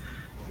required.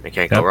 I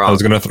can't go Yep. wrong. I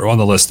was going to throw on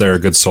the list there a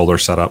good solar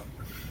setup.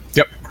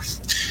 Yep.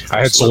 I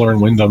had solar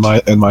and wind on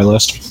my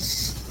list.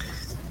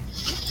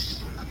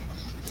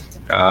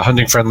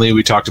 Hunting friendly.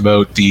 We talked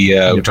about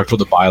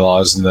the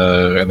bylaws and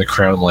the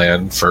crown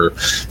land for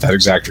that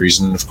exact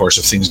reason. Of course,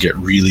 if things get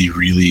really,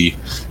 really,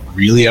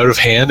 really out of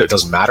hand, it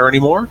doesn't matter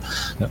anymore.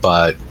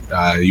 But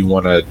you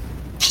want to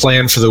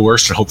plan for the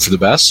worst and hope for the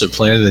best. So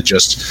plan that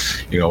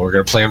just, we're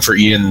going to plan for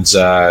Ian's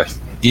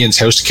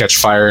house to catch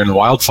fire in a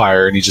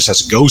wildfire, and he just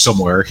has to go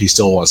somewhere. He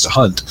still wants to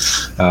hunt,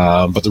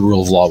 but the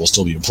rule of law will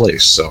still be in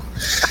place. So,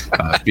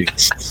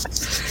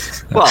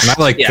 Well, And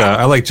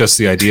I like just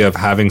the idea of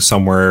having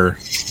somewhere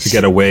to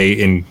get away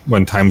in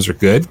when times are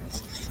good,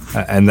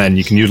 and then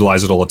you can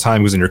utilize it all the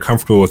time because then you're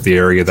comfortable with the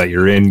area that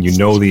you're in. You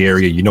know the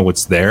area, you know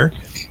what's there,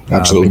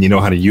 Absolutely. and you know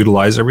how to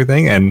utilize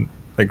everything. And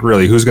like,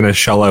 really, who's going to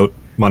shell out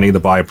money to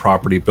buy a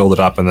property, build it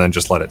up, and then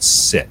just let it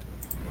sit,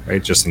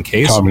 right? Just in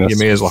case, Communist. you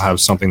may as well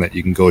have something that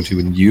you can go to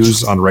and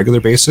use on a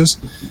regular basis.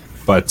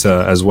 But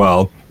as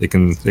well, they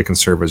can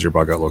serve as your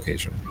bug out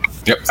location.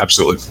 Yep,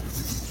 absolutely.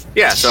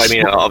 yeah. So I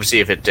mean, obviously,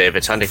 if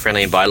it's hunting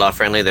friendly and bylaw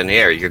friendly, then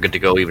you're good to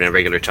go even at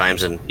regular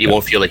times, and you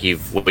won't feel like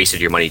you've wasted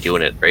your money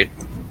doing it, right?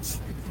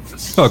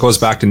 Well, it goes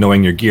back to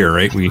knowing your gear,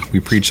 right? We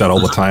preach that all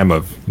the time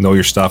of know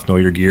your stuff, know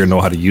your gear, know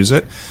how to use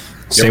it.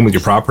 Same with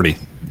your property.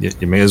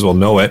 You may as well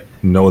know it,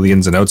 know the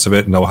ins and outs of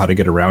it, know how to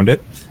get around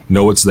it,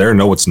 know what's there,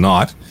 know what's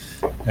not,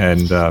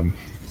 and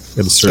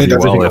it'll serve And you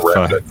well everything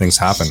around if things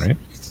happen, right?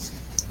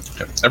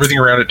 Everything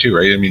around it too,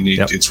 right? I mean,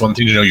 it's one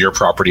thing to know your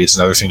property; it's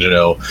another thing to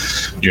know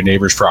your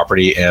neighbor's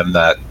property and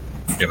that,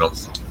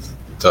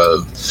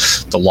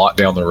 the lot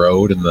down the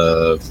road and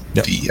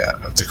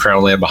the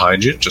crown land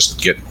behind you.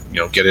 Just get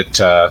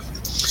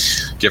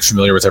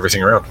familiar with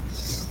everything around.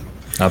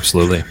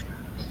 Absolutely.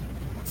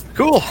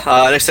 Cool.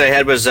 Next thing I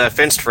had was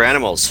fenced for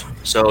animals.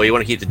 So you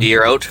want to keep the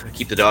deer out,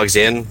 keep the dogs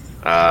in.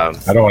 I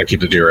don't want to keep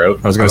the deer out.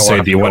 I was going to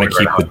say, do you want to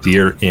keep the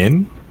deer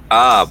in?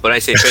 But I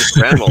say fenced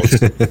for animals.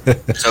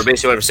 So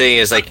basically, what I'm saying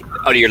is, like,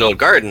 out of your little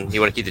garden,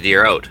 you want to keep the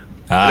deer out.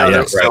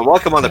 Yes. So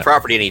welcome on the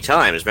property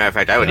anytime. As a matter of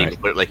fact, I would even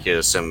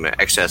put some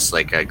excess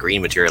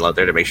green material out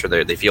there to make sure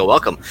they feel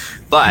welcome.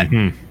 But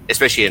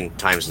especially in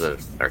times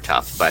that are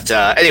tough. But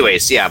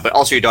anyways, but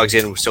also your dog's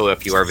in. So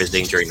if you are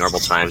visiting during normal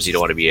times, you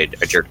don't want to be a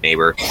jerk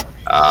neighbor.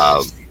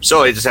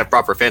 So you just have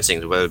proper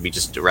fencing, whether it be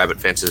just rabbit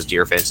fences,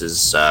 deer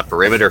fences,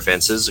 perimeter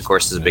fences. Of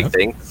course, is a big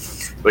thing,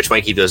 which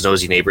might keep those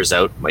nosy neighbors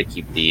out, might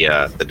keep the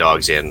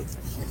dogs in,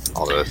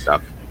 all the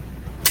stuff.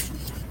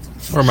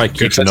 Or might keep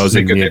Good the nosy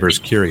fences, good neighbors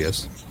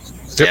curious.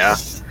 Yep. Yeah.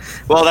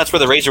 Well, that's where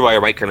the razor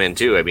wire might come in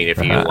too. I mean,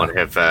 if you want to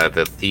have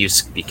the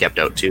thieves be kept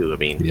out too. I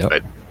mean,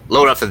 but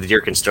low enough that the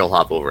deer can still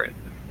hop over it.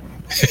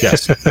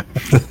 Yes.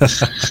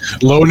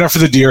 Low enough for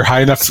the deer,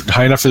 high enough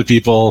for the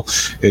people.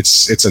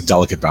 It's a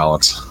delicate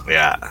balance.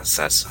 Yeah, that's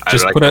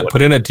Just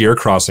put in a deer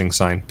crossing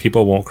sign.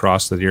 People won't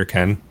cross, the deer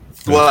can.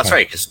 Well, that's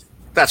right. 'Cause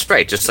that's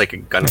right. Just like a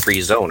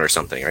gun-free zone or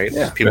something, right?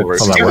 Yeah, People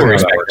that's people how that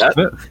respect works, that.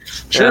 isn't it?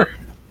 Sure.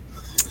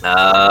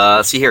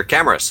 Let's see here,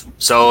 cameras.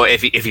 So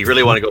if you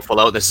really want to go full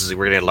out,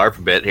 we're gonna LARP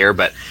a bit here,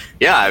 but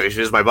yeah, if it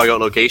was my bug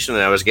out location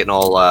and I was getting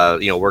all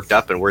worked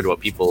up and worried about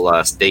people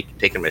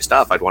taking my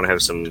stuff, I'd want to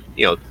have some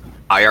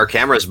IR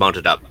cameras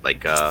mounted up,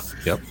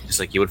 just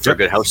like you would for a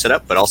good house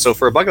setup, but also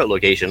for a bug out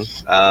location,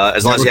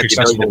 as long as you have the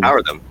ability to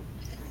power them.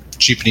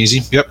 Cheap and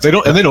easy. Yep. They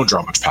don't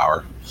draw much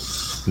power.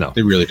 No,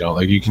 they really don't.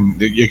 Like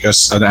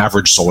an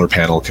average solar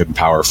panel can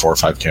power 4 or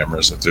 5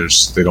 cameras.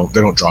 They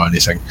don't draw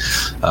anything.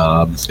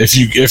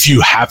 If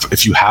you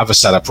have a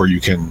setup where you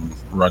can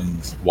run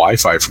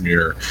Wi-Fi from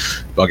your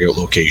bug out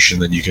location,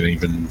 then you can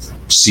even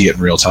see it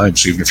in real time.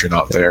 So even if you're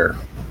not there,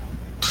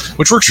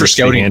 which works for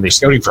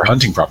scouting for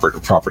hunting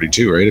property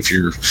too, right? If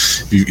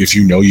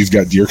you know you've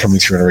got deer coming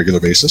through on a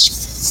regular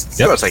basis.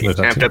 Yep, it's like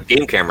amped up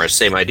game cameras.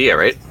 Same idea,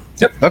 right?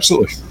 Yep,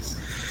 absolutely.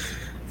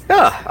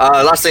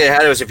 Yeah. Last thing I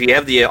had was if you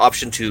have the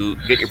option to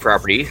get your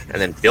property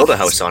and then build a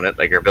house on it,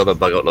 like or build a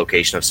bug out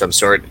location of some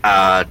sort,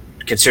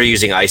 consider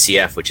using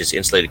ICF, which is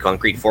insulated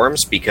concrete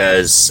forms,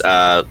 because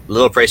a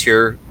little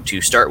pricier to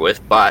start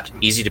with, but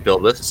easy to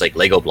build with. It's like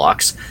Lego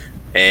blocks.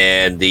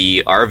 And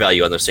the R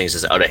value on those things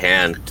is out of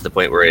hand to the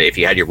point where if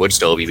you had your wood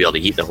stove, you'd be able to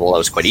heat the whole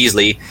house quite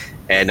easily,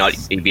 and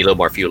you'd be a little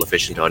more fuel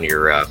efficient on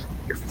your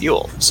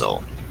fuel.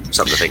 So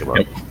something to think about.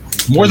 Yep.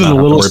 More than a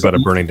little. Worry about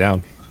it burning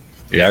down.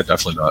 Yeah,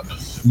 definitely not.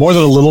 More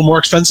than a little more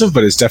expensive,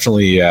 but it's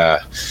definitely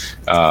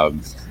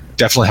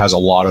definitely has a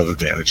lot of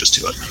advantages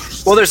to it.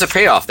 Well, there's a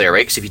payoff there,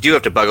 right? Because if you do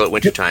have to bug out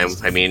wintertime,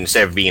 I mean,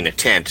 instead of being in a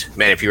tent,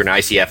 man, if you were in an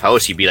ICF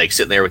house, you'd be like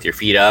sitting there with your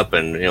feet up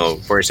and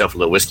pour yourself a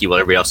little whiskey while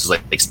everybody else is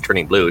like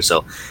turning blue.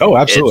 So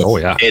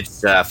absolutely,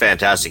 it's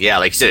fantastic. Yeah,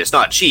 like I said, it's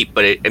not cheap,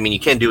 but you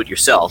can do it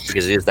yourself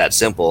because it is that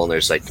simple, and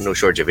there's like no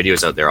shortage of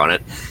videos out there on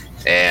it.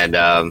 And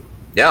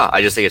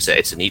I just think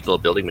it's a neat little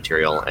building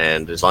material,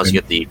 and as long as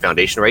you get the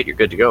foundation right, you're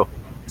good to go.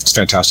 It's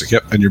fantastic.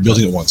 Yep, and you're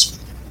building it once.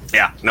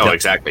 Yeah, no,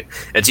 exactly.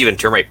 It's even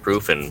termite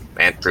proof and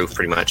ant proof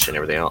pretty much and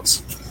everything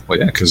else. Well,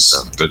 yeah,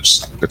 because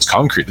it's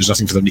concrete. There's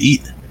nothing for them to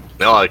eat.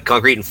 No,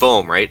 concrete and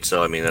foam, right?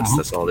 So, I mean,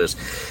 that's all it is.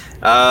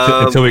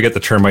 Until we get the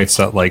termites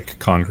that like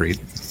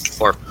concrete.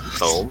 Or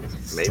foam,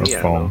 maybe.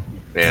 Or foam.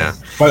 Yeah.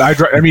 But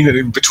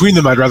between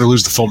them, I'd rather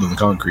lose the foam than the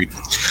concrete.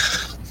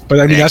 But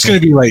I mean, that's going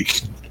to be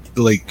like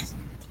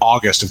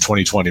August of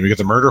 2020. We get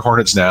the murder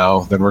hornets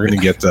now. Then we're going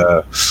to get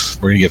the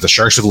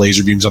sharks with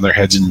laser beams on their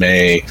heads in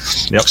May.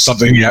 Yep.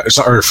 Something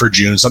or for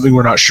June. Something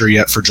we're not sure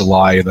yet for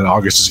July. And then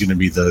August is going to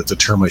be the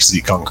termites that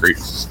eat concrete.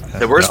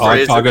 The worst part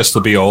is August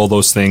will be all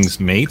those things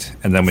mate,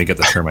 and then we get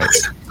the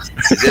termites.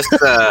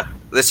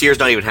 This year's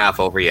not even half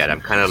over yet.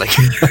 I'm kind of like,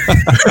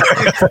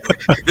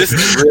 this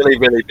has really,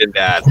 really been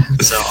bad.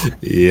 So.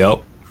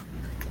 Yep.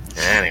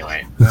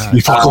 Anyway, the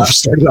apocalypse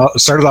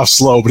started off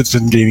slow, but it's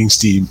been gaining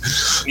steam.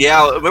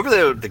 Yeah,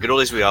 remember the good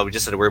old days we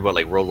just had to worry about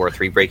like World War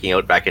III breaking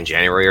out back in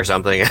January or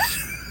something.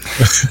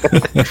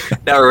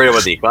 Now we're worried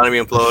about the economy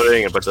imploding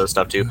and a bunch of other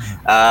stuff too.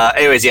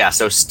 Anyways, yeah.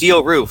 So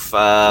steel roof.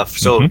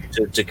 To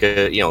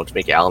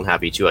make Alan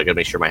happy too, I got to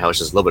make sure my house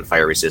is a little bit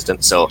fire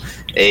resistant. So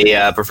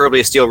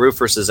preferably a steel roof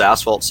versus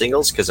asphalt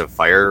shingles because of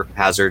fire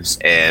hazards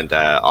and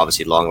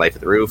obviously long life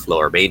of the roof,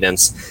 lower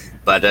maintenance.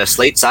 But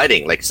slate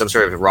siding, like some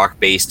sort of rock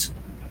based.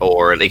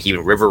 Or like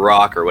even river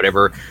rock or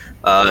whatever,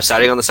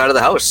 siding on the side of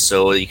the house,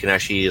 so you can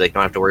actually like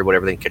not have to worry about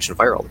everything catching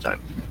fire all the time.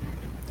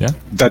 Yeah,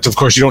 that of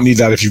course you don't need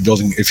that if you're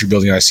building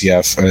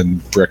ICF,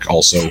 and brick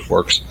also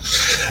works.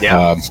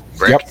 Yeah,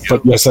 brick,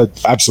 but yes,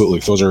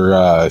 absolutely. Those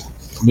are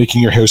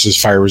making your house as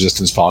fire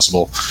resistant as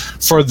possible.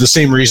 For the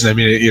same reason, I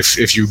mean,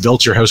 if you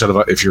built your house out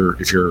of if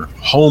your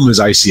home is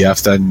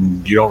ICF,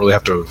 then you don't really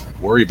have to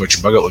worry about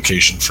your bug out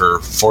location for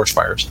forest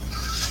fires.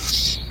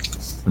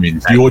 I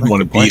mean, you wouldn't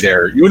want to be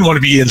there. You wouldn't want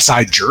to be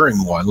inside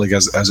during one, like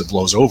as it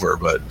blows over.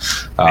 But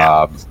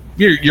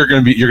you're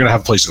gonna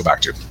have a place to go back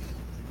to.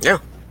 Yeah,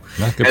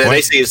 and the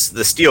nice thing is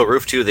the steel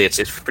roof too. It's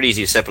pretty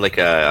easy to set up like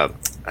a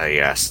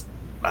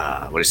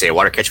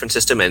water catchment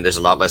system, and there's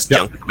a lot less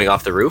junk coming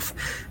off the roof.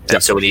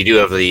 And so when you do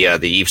have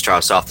the eaves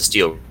troughs off the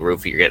steel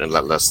roof, you're getting a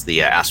lot less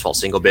the asphalt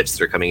single bits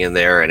that are coming in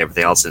there, and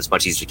everything else. It's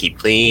much easier to keep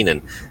clean,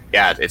 and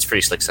it's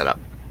pretty slick setup.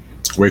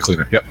 Way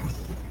cleaner. Yep.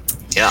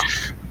 Yeah.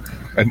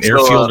 An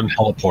airfield and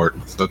heliport.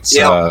 That's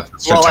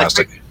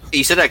fantastic. Well,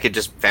 you said I could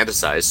just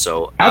fantasize,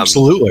 so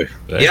absolutely.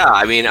 Yeah,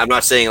 I mean, I'm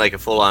not saying like a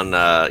full-on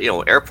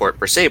airport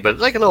per se, but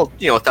like a little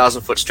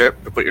 1,000-foot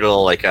strip to put your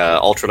little like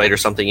ultralight or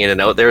something in and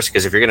out there.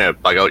 Because if you're gonna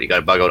bug out, you got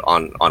to bug out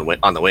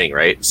on the wing,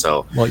 right?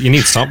 So you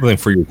need something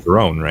for your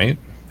drone, right?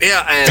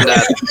 Yeah, and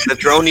the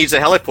drone needs a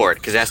heliport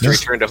because it has to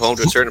return to home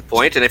to a certain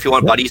point. And if you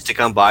want buddies to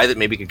come by that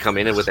maybe could come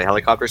in with a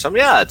helicopter or something,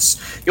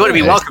 you want to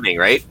be welcoming,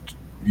 right?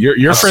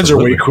 Your friends are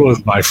way cooler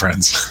than my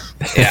friends.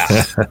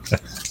 Yeah.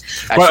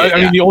 But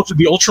I mean,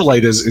 the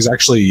ultralight is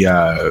actually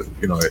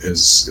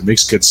it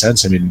makes good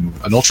sense. I mean,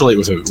 an ultralight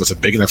with a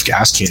big enough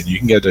gas can, you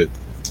can get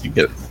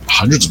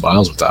hundreds of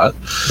miles with that.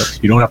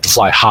 Yep. You don't have to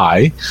fly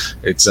high.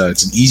 It's an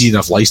easy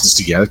enough license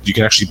to get. You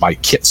can actually buy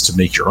kits to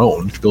make your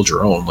own, to build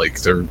your own.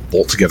 Like they're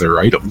bolt together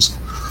items.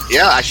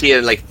 Yeah,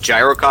 actually, like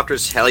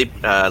gyrocopters,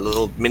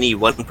 little mini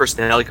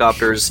one-person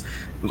helicopters.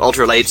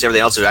 Ultralights,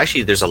 everything else.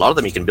 There's a lot of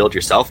them you can build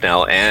yourself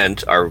now,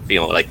 and are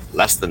like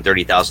less than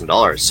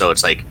 $30,000. So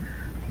it's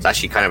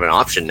actually kind of an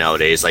option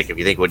nowadays. Like if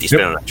you think what you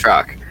spend on a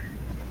truck,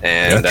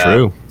 and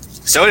true.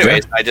 So,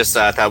 anyways, I just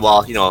thought,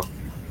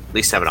 at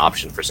least have an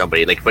option for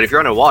somebody. Like, but if you're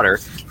on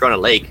if you're on a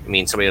lake, I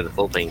mean, somebody on the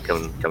full thing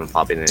come and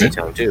pop in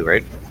anytime too,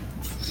 right?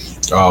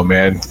 Oh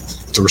man,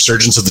 the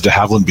resurgence of the de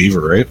Havilland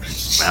Beaver, right?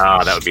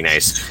 Oh, that would be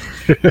nice.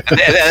 And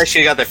they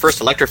actually got their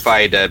first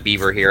electrified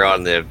beaver here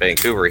on the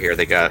Vancouver here.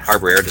 They got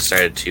Harbour Air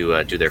decided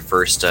to do their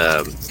first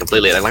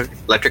completely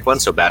electric one,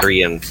 so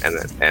battery and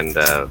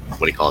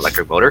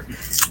electric motor,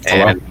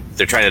 and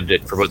they're trying to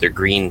promote their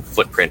green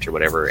footprint or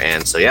whatever.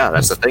 And so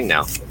that's the thing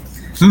now.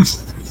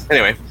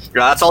 Anyway,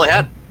 that's all I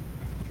had.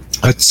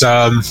 That's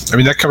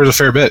that covers a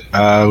fair bit.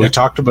 We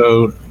talked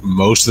about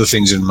most of the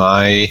things in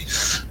my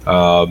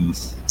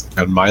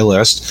on my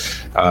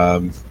list.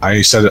 I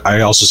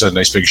also said a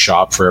nice big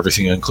shop for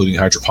everything, including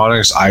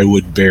hydroponics. I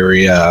would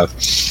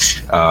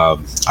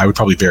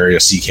probably bury a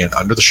sea can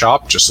under the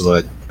shop, just so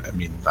that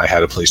I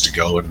had a place to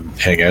go and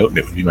hang out, and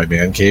it would be my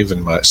man cave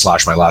and my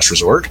last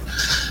resort.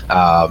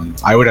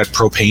 I would add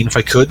propane if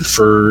I could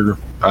for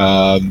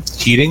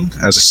heating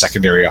as a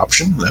secondary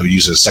option. I would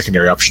use it as a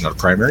secondary option, not a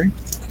primary.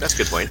 That's a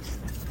good point.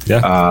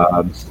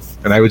 Yeah.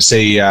 And I would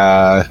say,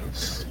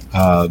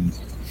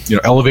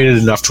 elevated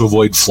enough to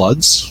avoid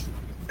floods,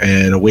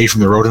 and away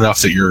from the road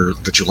enough that your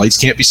lights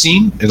can't be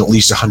seen, and at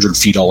least 100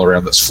 feet all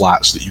around that's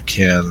flat, so that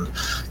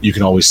you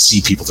can always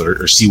see people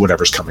or see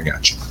whatever's coming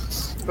at you.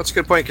 That's a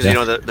good point, because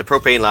the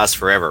propane lasts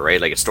forever,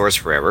 right? Like, it stores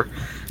forever.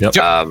 Yep.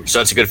 So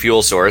that's a good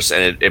fuel source,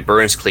 and it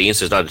burns clean, so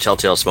there's not a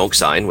telltale smoke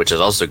sign, which is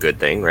also a good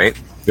thing, right?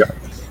 Yeah.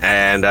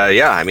 And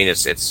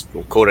it's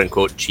quote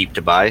unquote cheap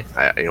to buy,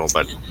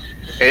 but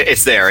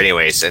it's there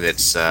anyways, and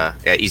it's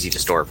easy to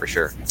store for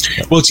sure.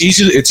 Well, it's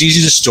easy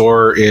to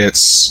store.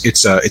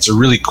 It's a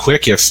really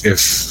quick if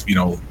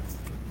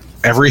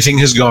everything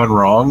has gone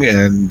wrong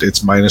and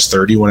it's minus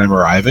 30 when I'm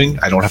arriving,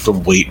 I don't have to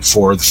wait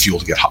for the fuel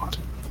to get hot.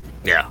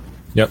 Yeah.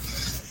 Yep.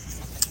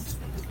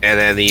 And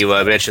then you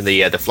mentioned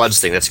the floods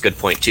thing. That's a good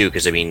point too,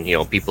 because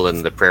people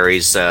in the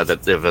prairies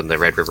that live in the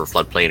Red River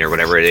floodplain or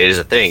whatever, it is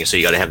a thing. So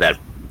you got to have that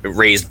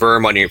raised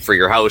berm for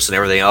your house and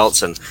everything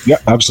else. And yeah,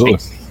 absolutely.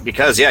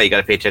 Because you got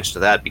to pay attention to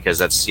that, because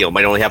that's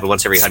might only happen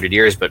once every 100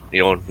 years, but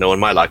knowing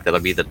my luck, that'll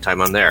be the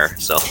time I'm there.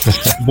 So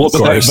well,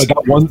 but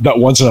that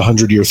once in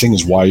 100-year thing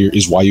is why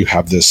you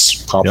have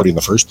this property in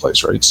the first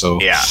place, right?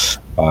 So yeah.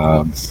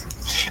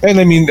 And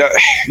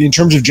in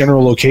terms of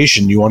general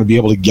location, you want to be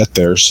able to get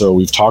there. So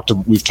we've talked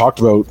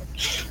about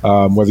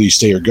whether you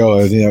stay or go.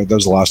 I think that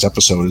was the last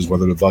episode, is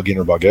whether to bug in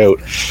or bug out.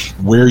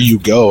 Where you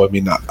go,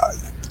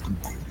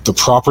 the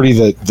property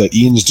that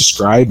Ian's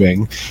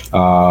describing,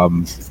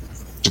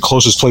 the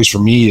closest place for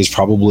me is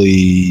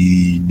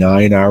probably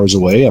 9 hours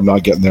away. I'm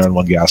not getting there in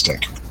one gas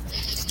tank.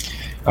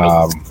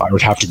 I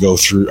would have to go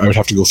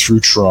through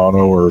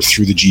Toronto or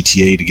through the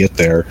GTA to get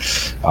there.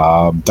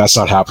 That's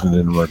not happening in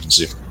an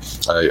emergency.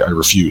 I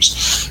refuse.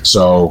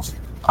 So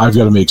I've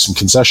got to make some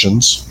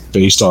concessions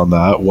based on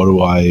that. What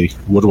do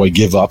I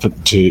give up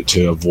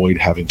to avoid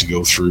having to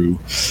go through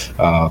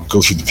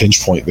the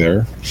pinch point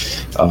there?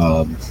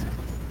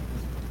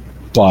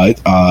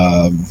 But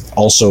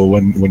also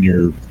when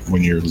you're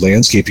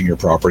landscaping your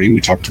property,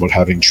 we talked about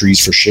having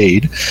trees for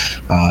shade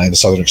and the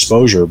southern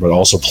exposure, but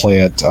also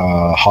plant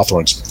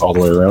hawthorns all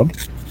the way around.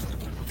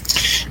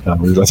 I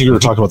think we were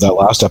talking about that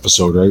last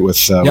episode, right?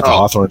 With the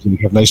hawthorns, you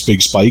have nice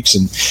big spikes,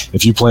 and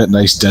if you plant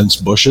nice dense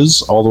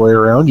bushes all the way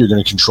around, you're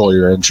going to control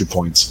your entry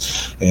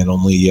points, and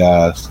only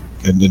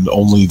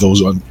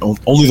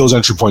those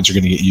entry points are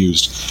going to get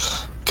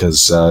used,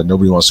 because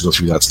nobody wants to go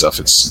through that stuff.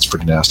 It's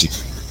pretty nasty.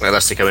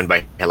 Unless they come in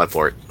by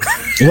heliport.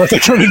 Unless they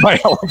come in by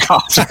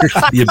helicopter.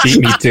 You beat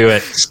me to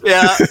it.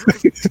 Yeah.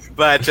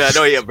 But,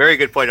 very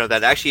good point on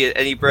that. Actually,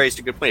 and you raised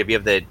a good point. If you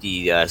have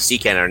the sea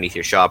can underneath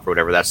your shop or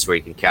whatever, that's where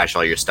you can cache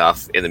all your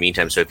stuff in the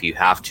meantime. So if you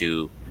have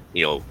to,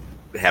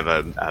 have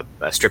a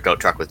stripped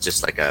out truck with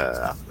just like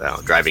a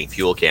driving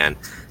fuel can,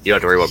 you don't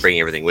have to worry about bringing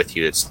everything with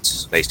you.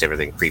 It's nice to have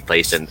everything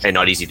pre-placed and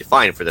not easy to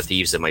find for the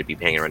thieves that might be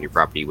hanging around your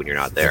property when you're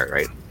not there,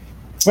 right?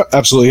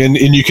 Absolutely.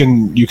 And you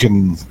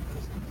can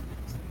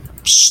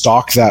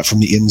stock that from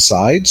the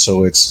inside,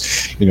 so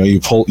it's you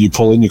pull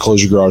in, you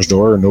close your garage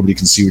door, and nobody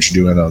can see what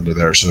you're doing under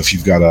there. So if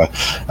you've got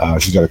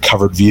a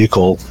covered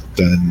vehicle,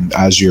 then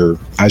as you're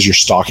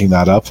stocking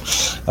that up,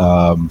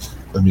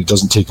 it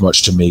doesn't take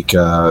much to make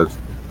a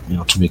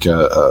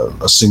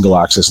single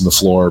access in the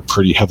floor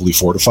pretty heavily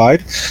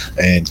fortified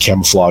and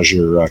camouflage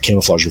your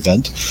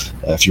vent.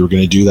 If you were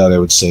going to do that, I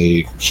would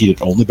say heat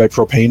it only by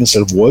propane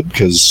instead of wood,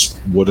 because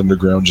wood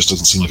underground just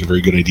doesn't seem like a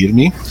very good idea to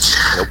me.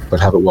 But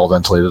have it well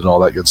ventilated and all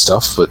that good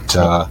stuff. But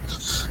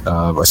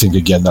I think,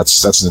 again,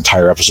 that's an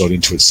entire episode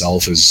into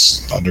itself,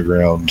 is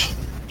underground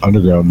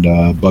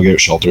bug out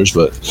shelters.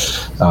 But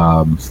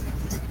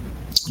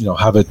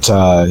have it.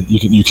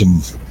 You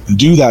can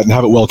do that and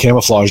have it well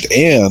camouflaged,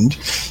 and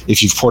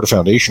if you've poured a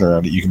foundation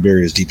around it, you can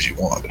bury it as deep as you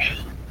want.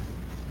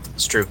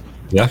 It's true.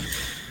 Yeah.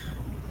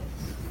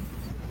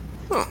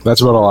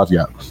 That's about all I've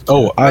got.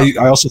 I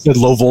also said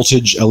low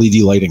voltage LED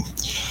lighting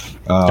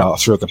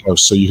throughout the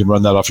house, so you can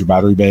run that off your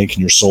battery bank and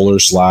your solar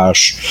 /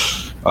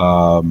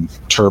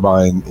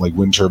 turbine, like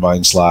wind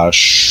turbine /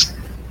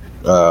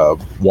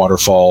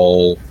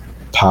 waterfall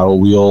paddle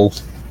wheel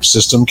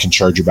system can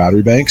charge your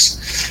battery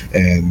banks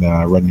and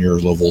run your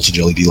low voltage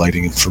LED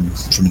lighting from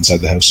inside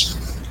the house.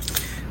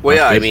 Well,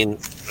 yeah, even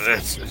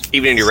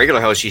in your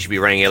regular house, you should be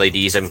running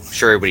LEDs. I'm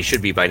sure everybody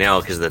should be by now,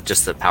 because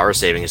just the power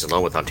savings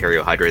alone with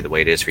Ontario Hydro, the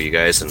way it is for you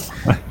guys and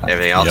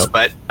everything else. Yep.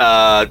 But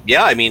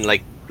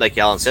like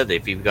Alan said,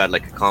 if you've got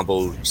like a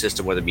combo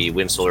system, whether it be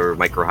wind, solar,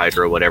 micro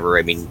hydro,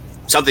 whatever,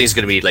 something's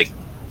going to be like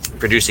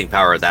producing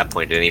power at that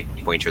point, at any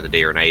point during the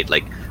day or night.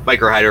 Like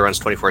micro hydro runs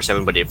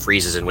 24/7, but it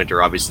freezes in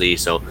winter, obviously,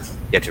 so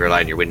you have to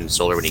rely on your wind and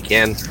solar when you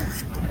can.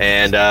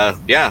 And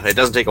it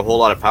doesn't take a whole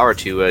lot of power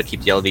to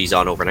keep the LEDs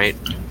on overnight.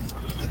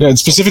 Yeah, and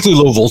specifically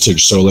low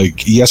voltage. So,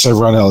 like, yes, I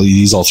run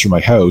LEDs all through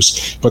my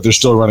house, but they're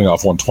still running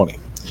off 120.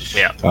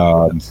 Yeah.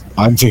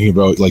 I'm thinking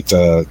about like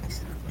the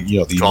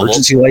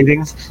emergency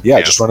lighting. Yeah,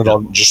 just run it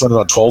on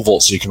 12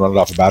 volts, so you can run it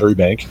off a battery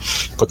bank.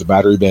 Put the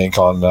battery bank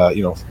on,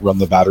 run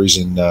the batteries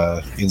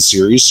in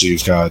series. So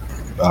you've got,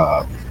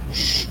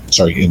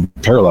 in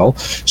parallel.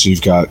 So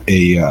you've got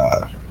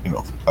a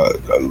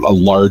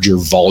larger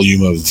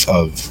volume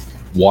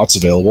of watts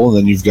available, and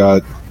then you've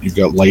got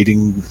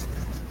lighting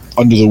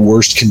under the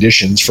worst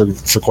conditions for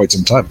quite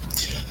some time.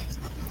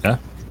 Yeah.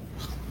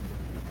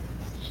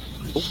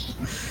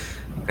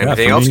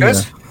 Anything else,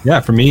 guys?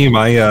 For me,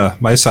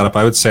 my setup,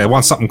 I would say I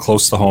want something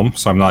close to home,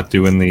 so I'm not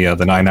doing the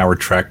 9-hour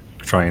trek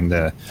trying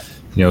to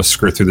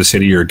skirt through the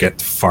city or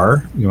get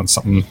far. You want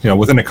something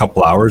within a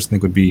couple hours, I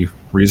think would be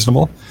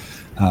reasonable.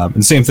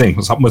 And same thing,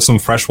 something with some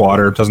fresh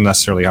water. It doesn't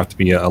necessarily have to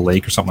be a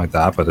lake or something like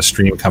that, but a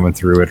stream coming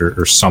through it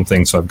or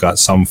something, so I've got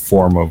some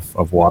form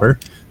of water,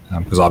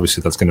 because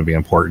obviously that's going to be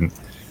important.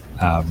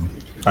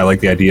 I like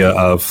the idea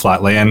of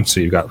flat land, so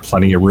you've got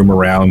plenty of room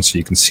around, so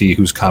you can see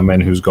who's coming,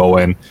 who's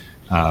going.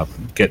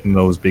 Getting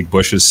those big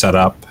bushes set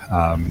up,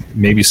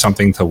 maybe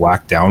something to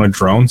whack down a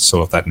drone.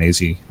 So if that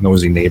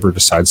nosy neighbor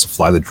decides to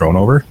fly the drone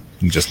over,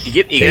 you can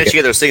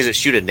get those things that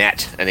shoot a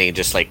net and they can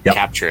just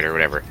capture it or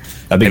whatever.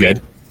 That'd be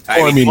good.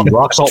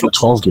 Rock salt with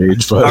 12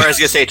 gauge. But I was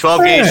gonna say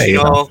 12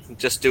 gauge.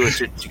 Just do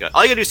it.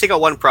 All you gotta do is take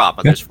out one prop,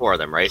 and there's 4 of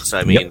them, right?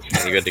 So you're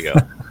good to go.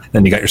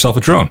 Then you got yourself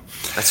a drone.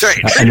 That's right.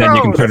 And then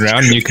you can turn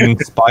around and you can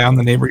spy on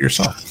the neighbor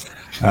yourself.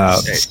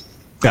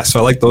 Yeah,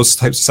 so I like those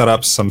types of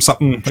setups.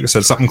 Something, like I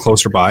said, something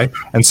closer by,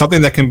 and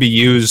something that can be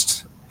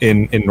used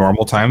in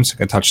normal times.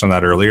 I touched on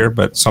that earlier,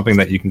 but something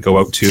that you can go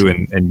out to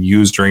and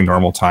use during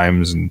normal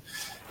times, and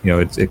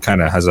it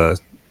kind of has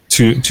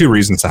two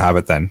reasons to have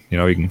it. Then you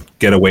can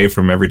get away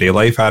from everyday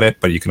life at it,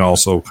 but you can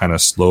also kind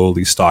of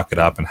slowly stock it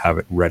up and have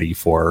it ready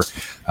for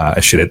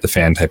a shit at the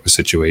fan type of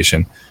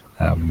situation,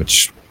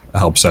 which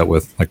helps out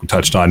with, like we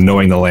touched on,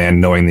 knowing the land,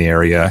 knowing the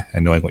area,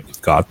 and knowing what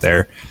you've got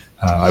there.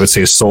 I would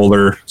say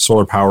solar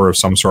power of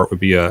some sort would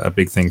be a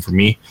big thing for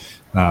me,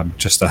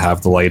 just to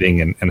have the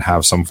lighting and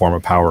have some form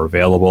of power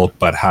available,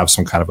 but have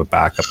some kind of a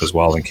backup as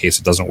well in case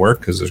it doesn't work,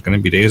 because there's going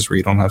to be days where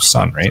you don't have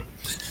sun, right?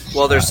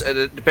 Well,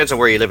 it depends on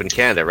where you live in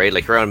Canada, right?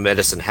 Like around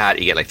Medicine Hat,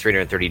 you get like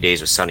 330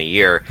 days of sun a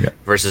year,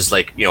 versus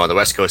like on the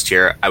West Coast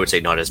here, I would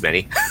say not as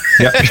many.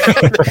 Yeah.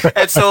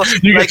 And so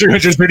you get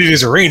 330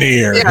 days of rain a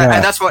year. Yeah,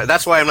 and that's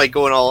why I'm like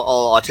going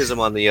all autism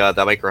on the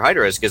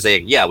microhydras, because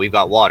we've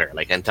got water,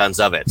 like, and tons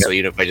of it. So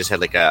if I just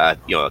had like a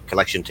a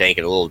collection tank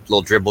and a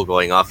little dribble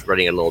going off,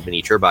 running a little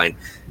mini turbine,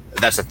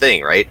 that's the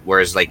thing, right?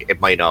 Whereas like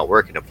it might not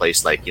work in a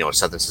place like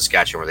southern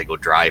Saskatchewan, where they go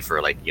dry for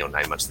like 9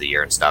 months of the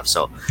year and stuff.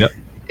 So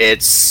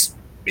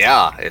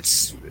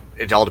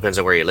it all depends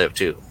on where you live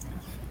too.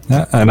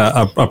 Yeah, and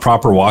a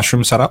proper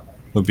washroom setup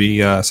would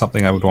be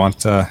something I would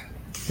want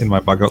in my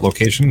bug out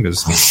location,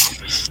 because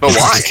but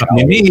why?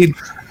 You need,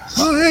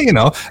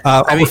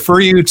 I'll refer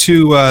you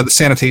to the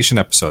sanitation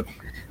episode.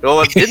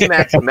 Well, didn't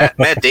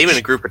Matt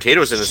Damon grew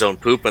potatoes in his own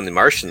poop on The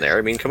Martian there?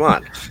 I mean, come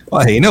on.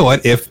 Well, hey, you know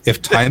what?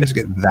 If times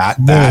get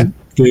that bad,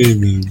 I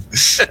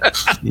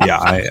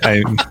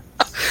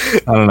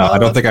don't know. I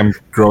don't think I'm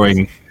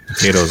growing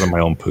potatoes on my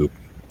own poop.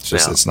 It's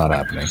just it's not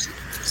happening.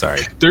 Sorry.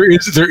 There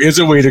is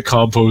a way to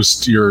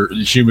compost your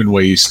human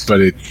waste,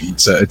 but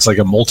it's like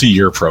a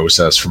multi-year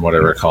process, from what I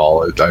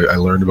recall. I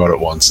learned about it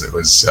once. It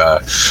was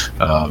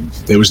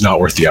not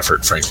worth the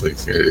effort, frankly,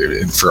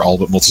 and for all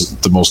the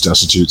most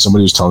destitute.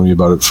 Somebody was telling me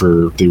about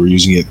it. They were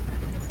using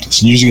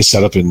a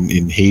setup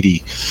in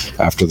Haiti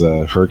after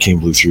the hurricane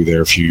blew through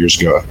there a few years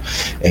ago,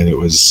 and it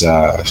was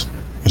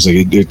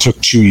like it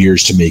took 2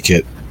 years to make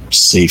it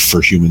safe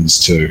for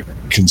humans to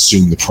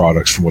consume the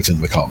products from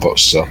within the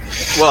compost. So,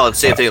 well, and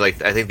same thing.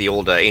 Like I think the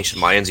old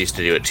ancient Mayans used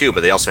to do it too,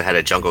 but they also had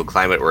a jungle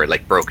climate where it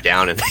like broke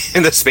down in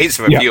the space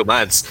of a few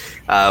months.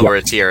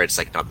 Whereas here, it's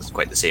like not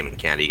quite the same in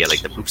Canada. You get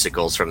like the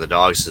poopsicles from the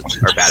dogs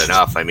are bad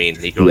enough. I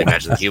mean, you can only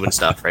imagine the human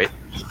stuff, right?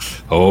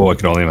 Oh, I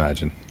can only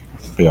imagine.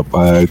 Yep,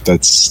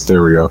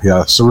 there we go.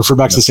 Yeah, so refer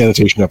back to the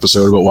sanitation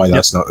episode about why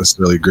that's not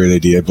necessarily a great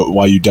idea, but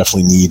why you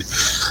definitely need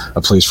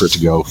a place for it to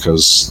go.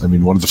 Because I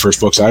mean, one of the first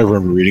books I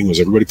remember reading was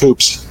Everybody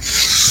Poops.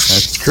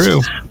 That's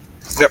true.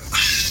 Yep.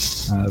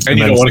 And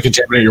you don't want to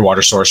contaminate your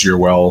water source or your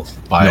well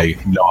by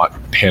not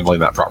handling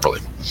that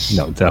properly.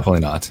 No, definitely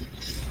not.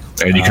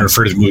 And you can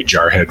refer to the movie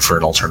Jarhead for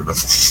an alternative.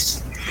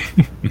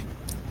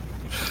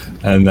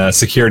 And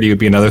security would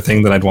be another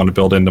thing that I'd want to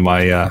build into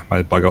my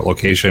my bug out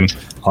location.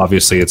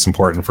 Obviously, it's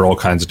important for all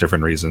kinds of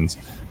different reasons,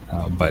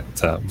 but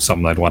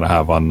something I'd want to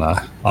have on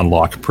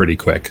lock pretty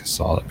quick.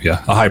 So that'd be a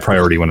high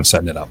priority when I'm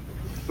setting it up.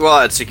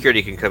 Well,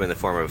 security can come in the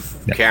form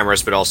of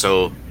cameras, but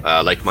also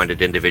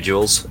like-minded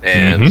individuals,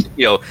 and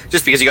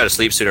just because you got to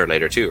sleep sooner or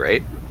later too,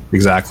 right?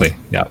 Exactly.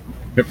 Yeah.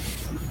 Yep.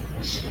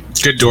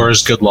 Good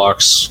doors, good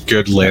locks,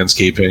 good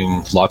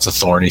landscaping, lots of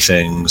thorny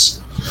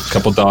things. A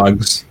couple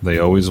dogs, they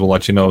always will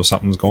let you know if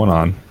something's going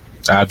on.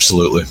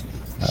 Absolutely.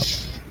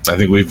 I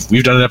think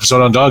we've done an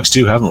episode on dogs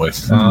too, haven't we?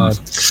 So.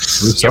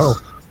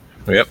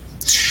 Yep.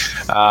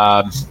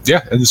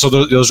 Yeah, and so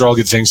those are all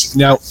good things.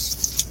 Now,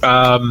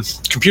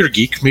 Computer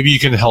Geek, maybe you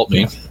can help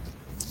me.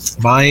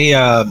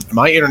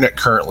 My internet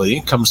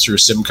currently comes through a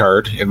SIM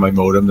card in my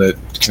modem that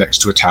connects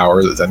to a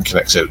tower that then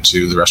connects out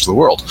to the rest of the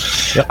world.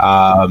 Yep.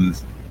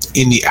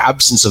 In the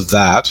absence of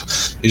that,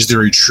 is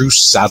there a true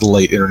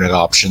satellite internet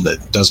option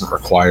that doesn't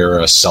require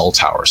a cell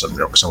tower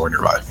somewhere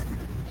nearby?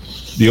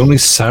 The only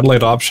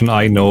satellite option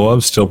I know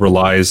of still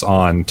relies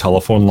on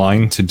telephone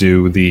line to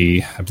do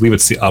I believe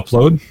it's the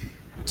upload.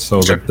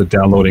 So the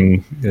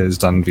downloading is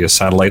done via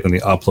satellite, and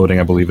the uploading,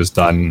 I believe, is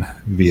done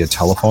via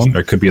telephone, or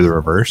it could be the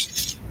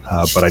reverse.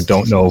 But I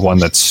don't know of one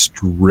that's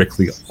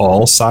strictly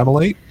all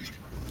satellite.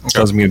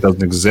 Doesn't mean it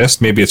doesn't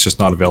exist. Maybe it's just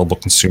not available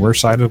consumer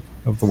side of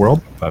the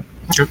world. But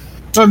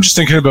I'm just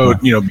thinking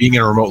about being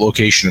in a remote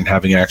location and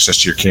having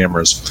access to your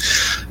cameras.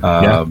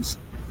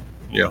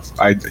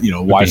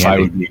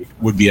 Wi-Fi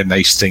would be a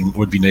nice thing.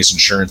 Would be nice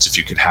insurance if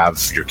you could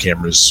have your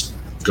cameras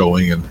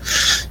going and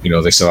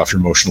they set off your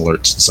motion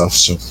alerts and stuff.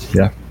 So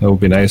yeah, that would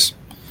be nice.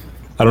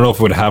 I don't know if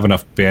it would have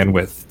enough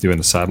bandwidth doing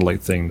the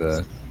satellite thing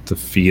to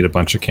feed a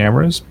bunch of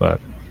cameras, but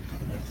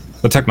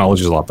the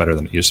technology is a lot better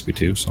than it used to be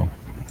too. So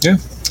yeah,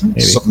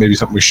 maybe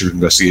something we should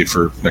investigate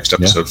for next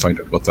episode. Find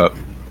out about that.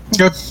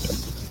 Okay.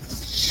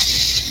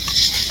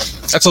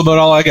 That's about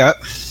all I got.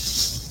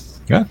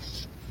 Yeah,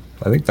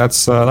 I think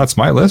that's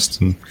my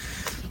list. And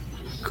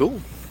Cool.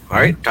 All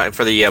right, time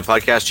for the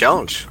podcast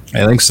challenge.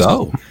 I think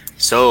so.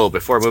 So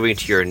before moving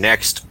to your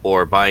next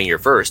or buying your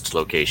first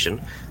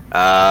location,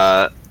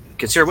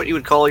 consider what you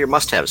would call your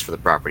must-haves for the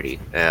property.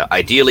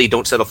 Ideally,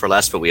 don't settle for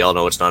less, but we all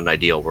know it's not an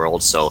ideal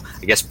world, so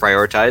I guess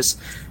prioritize.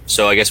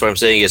 So I guess what I'm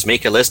saying is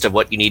make a list of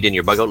what you need in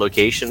your bug-out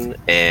location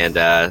and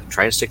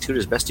try and stick to it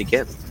as best you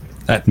can.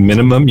 At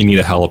minimum, you need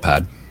a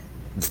helipad.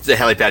 The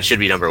helipad should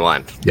be number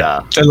one.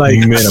 Yeah. And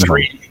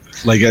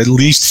at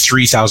least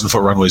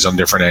 3,000-foot runways on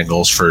different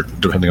angles for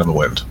depending on the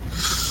wind.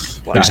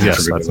 Wow.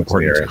 Yes, that's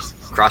important.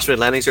 Crosswind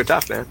landings are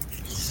tough, man.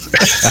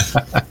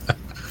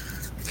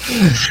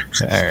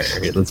 All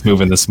right, let's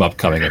move into some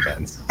upcoming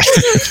events.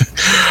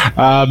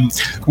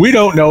 We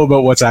don't know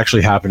about what's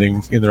actually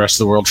happening in the rest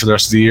of the world for the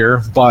rest of the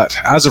year, but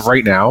as of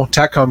right now,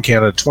 TACCOM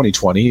Canada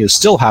 2020 is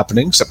still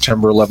happening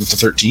September 11th to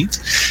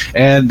 13th.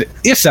 And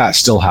if that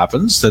still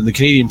happens, then the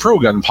Canadian Pro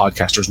Gun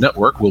Podcasters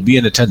Network will be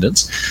in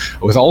attendance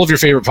with all of your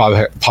favorite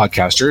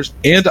podcasters,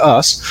 and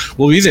us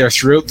will be there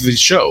throughout the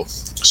show.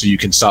 So you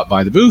can stop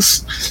by the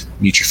booth,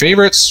 meet your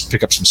favorites,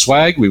 pick up some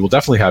swag. We will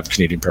definitely have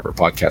Canadian Prepper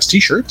Podcast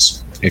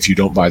t-shirts if you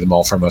don't buy them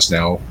all from us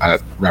now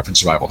at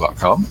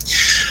rapidsurvival.com.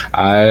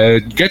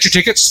 Get your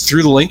tickets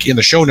through the link in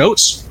the show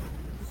notes.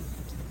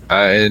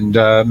 And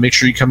make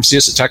sure you come see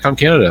us at TACCOM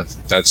Canada.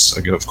 That's,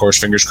 of course,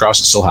 fingers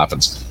crossed it still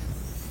happens.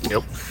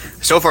 Yep.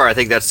 So far, I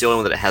think that's the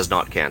only one that has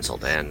not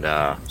canceled, and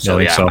I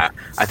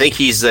think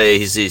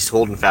he's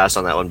holding fast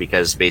on that one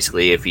because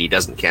basically, if he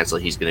doesn't cancel,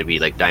 he's going to be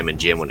like Diamond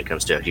Jim when it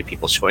comes to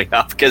people showing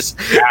up because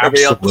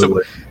everybody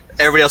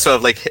else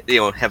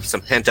will have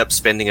some pent up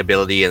spending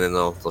ability, and then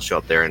they'll show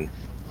up there and.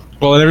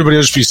 Well, and everybody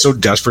will just be so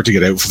desperate to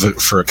get out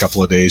for a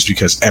couple of days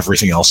because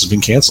everything else has been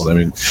canceled. I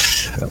mean,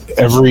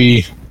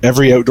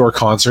 every outdoor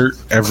concert,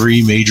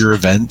 every major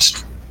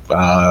event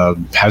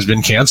has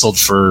been canceled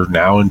for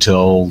now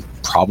until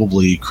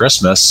probably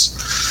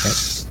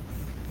Christmas.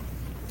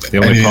 The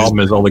only problem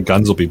is all the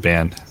guns will be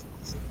banned.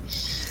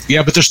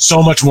 Yeah, but there's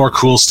so much more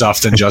cool stuff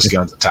than just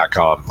guns at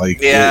TACCOM.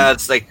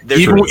 It's like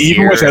even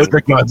without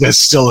the guns, it's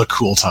still a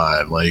cool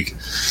time. Like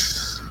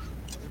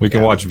we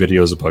can watch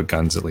videos about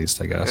guns at least,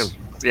 I guess.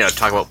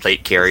 Talk about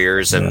plate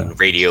carriers and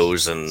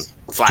radios and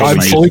I'm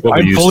flashlights. fully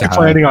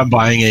planning on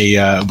buying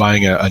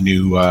a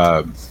new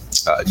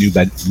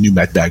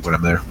med bag when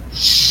I'm there.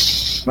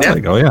 There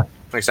you go. Yeah,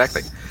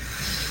 exactly.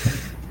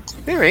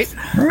 All right.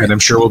 And I'm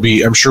sure we'll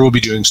be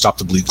doing Stop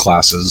the Bleed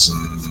classes,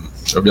 and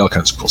there'll be all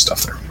kinds of cool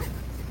stuff there.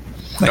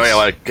 Nice. Oh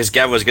yeah, because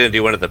Gavin was going to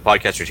do one of the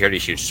podcaster charity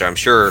shoots, so I'm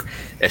sure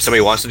if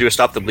somebody wants to do a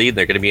Stop the Bleed, and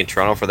they're going to be in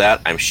Toronto for that.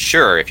 I'm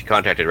sure if you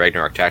contacted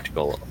Ragnarok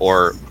Tactical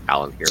or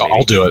Alan here,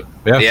 I'll do it.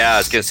 Yeah, I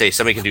was going to say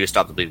somebody can do a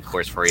Stop the Bleed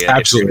course for you.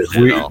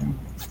 Absolutely.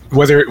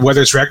 Whether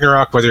it's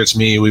Ragnarok, whether it's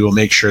me, we will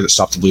make sure that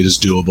Stop the Bleed is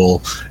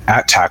doable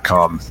at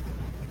TACCOM,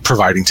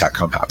 providing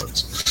TACCOM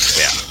happens.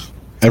 Yeah.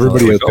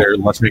 Everybody out there,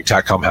 let's make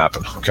TACCOM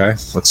happen. Okay,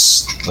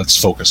 let's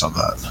focus on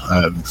that.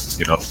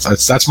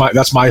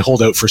 That's my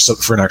holdout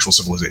for an actual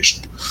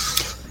civilization.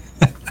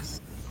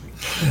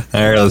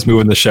 All right, let's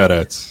move into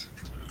shoutouts.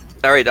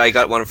 All right, I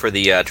got one for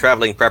the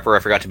traveling prepper.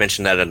 I forgot to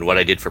mention that and what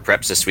I did for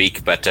preps this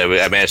week, but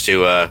I managed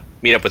to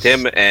meet up with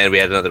him, and we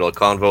had another little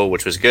convo,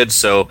 which was good.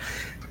 So,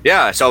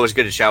 yeah, it's always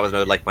good to chat with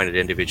another like-minded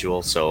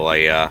individual. So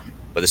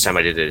but this time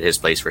I did it at his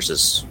place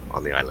versus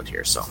on the island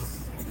here. So,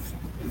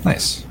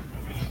 nice.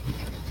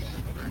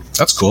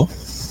 That's cool.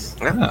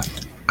 Yeah.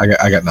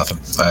 I got nothing.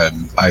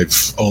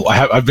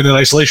 I've been in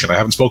isolation. I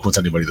haven't spoken with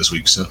anybody this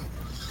week. So,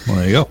 well,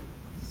 there you go.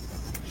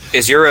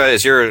 Is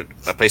your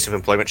place of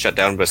employment shut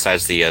down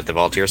besides the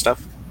volunteer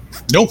stuff?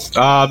 No.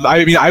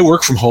 I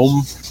work from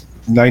home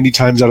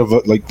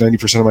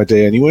 90% of my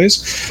day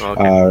anyways.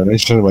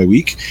 90% of my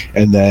week,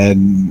 and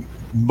then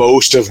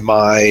most of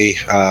my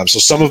so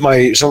some of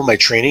my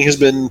training has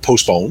been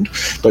postponed,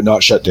 but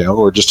not shut down.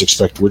 We're just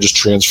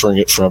transferring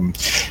it from,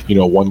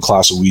 one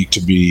class a week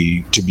to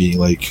being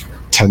like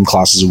 10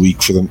 classes a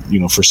week for them,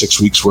 for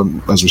 6 weeks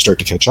as we start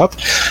to catch up.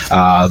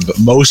 But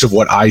most of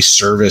what I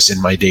service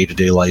in my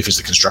day-to-day life is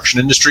the construction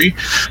industry,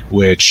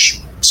 which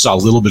saw a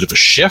little bit of a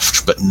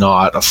shift, but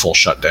not a full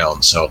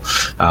shutdown. So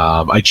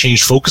I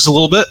changed focus a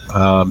little bit.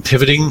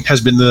 Pivoting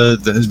has been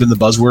the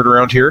buzzword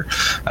around here,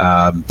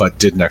 but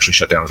didn't actually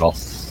shut down at all.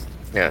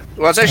 Yeah,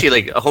 well, it's actually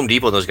like Home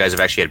Depot and those guys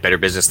have actually had better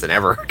business than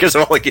ever because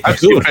they're all like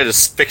Absolutely. people trying to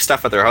fix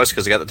stuff at their house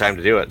because they got the time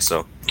to do it.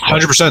 So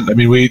 100%. I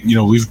mean,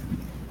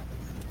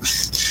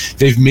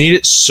 they've made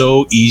it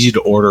so easy to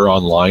order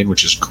online,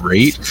 which is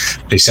great.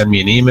 They send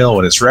me an email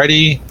when it's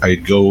ready. I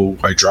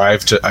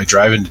drive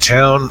into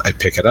town, I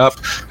pick it up,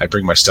 I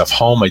bring my stuff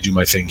home, I do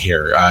my thing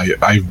here.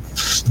 I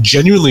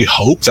genuinely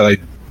hope that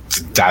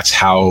that's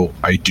how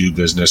I do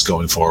business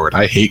going forward.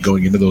 I hate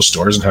going into those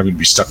stores and having to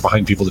be stuck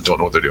behind people that don't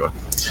know what they're doing.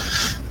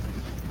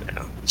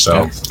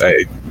 yeah.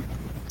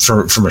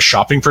 So from a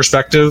shopping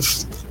perspective,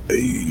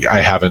 I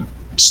haven't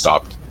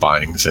stopped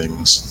buying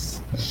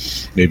things.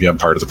 Maybe I'm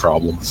part of the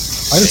problem.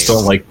 I just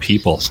don't like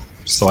people,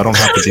 so I don't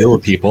have to deal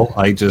with people.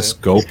 I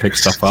just go pick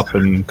stuff up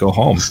and go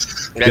home.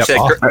 I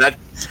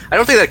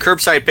don't think that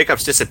curbside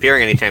pickup's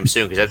disappearing anytime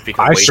soon because that's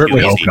become I way too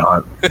certainly hope easy.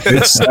 not.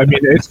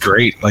 It's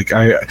great. Like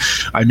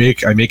I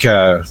make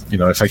a,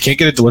 if I can't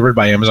get it delivered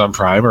by Amazon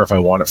Prime, or if I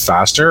want it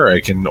faster, I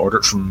can order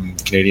it from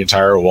Canadian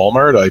Tire or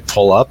Walmart. I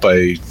pull up,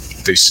 they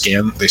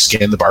scan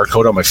the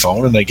barcode on my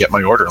phone, and they get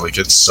my order. Like,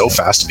 it's so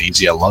fast and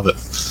easy. I love it.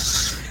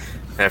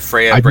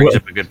 Freya brings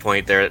up a good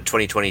point there.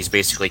 2020 is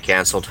basically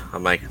canceled.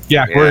 I'm like,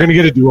 Yeah, we're gonna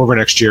get a do-over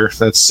next year.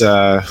 That's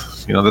I'm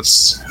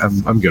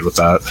good with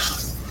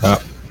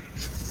that.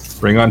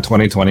 Bring on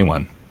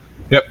 2021.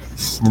 Yep,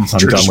 I'm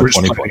done with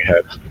 2020. planning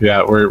ahead.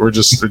 Yeah, we're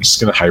just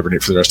gonna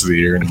hibernate for the rest of the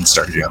year and then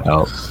start again.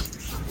 Oh.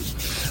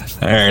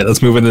 All right,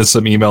 let's move into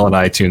some email and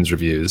iTunes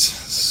reviews.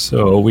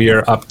 So we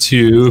are up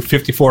to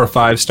 54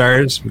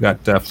 5-stars. We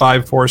got 5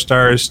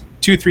 4-stars,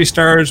 2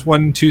 3-stars,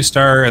 1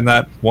 2-star, and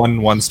that 1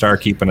 1-star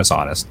keeping us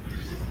honest.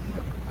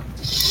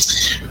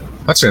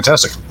 That's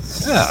fantastic.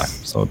 Yeah,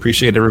 so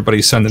appreciate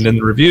everybody sending in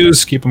the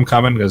reviews. Keep them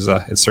coming because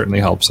it certainly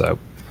helps out.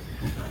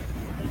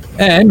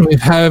 And we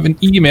have an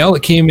email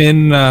that came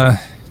in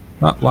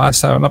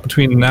not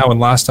between now and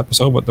last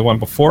episode, but the one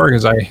before,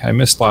 because I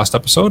missed last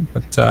episode.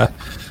 But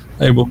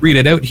I will read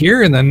it out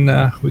here, and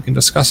then we can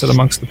discuss it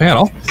amongst the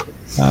panel.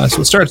 So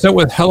it starts out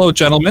with, "Hello,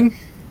 gentlemen."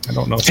 I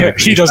don't know if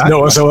He doesn't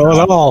know us so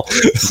well at all.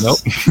 Nope.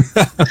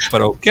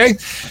 But okay.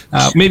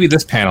 Maybe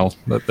this panel,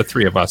 the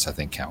three of us, I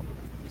think, count.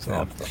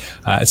 So,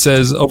 it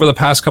says, "Over the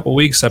past couple of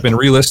weeks, I've been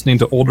re-listening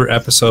to older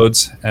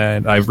episodes,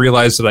 and I've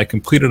realized that I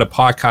completed a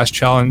podcast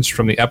challenge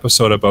from the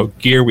episode about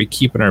gear we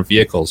keep in our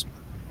vehicles."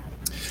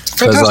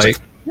 Fantastic.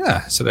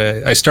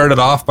 So I started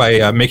off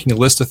by making a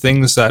list of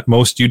things that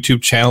most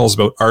YouTube channels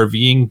about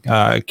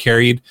RVing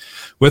carried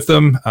with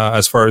them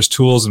as far as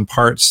tools and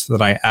parts.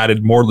 That I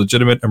added more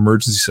legitimate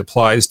emergency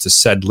supplies to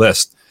said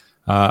list.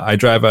 I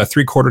drive a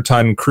 3/4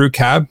 ton crew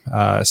cab,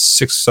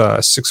 6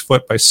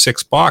 foot by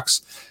 6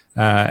 box.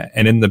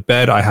 And in the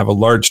bed, I have a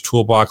large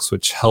toolbox,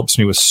 which helps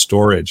me with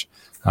storage.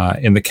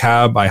 In the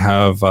cab, I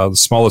have the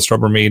smallest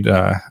Rubbermaid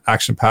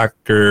action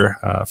packer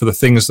for the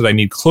things that I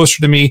need closer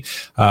to me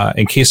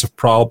in case of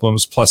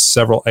problems, plus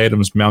several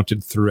items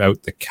mounted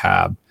throughout the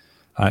cab.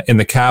 In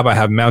the cab, I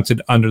have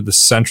mounted under the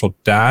central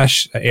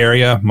dash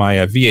area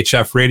my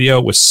VHF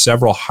radio with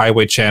several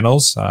highway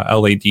channels,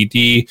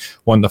 LADD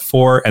 1 to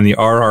 4, and the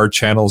RR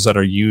channels that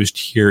are used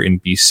here in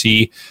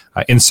BC.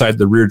 Inside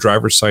the rear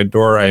driver's side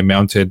door, I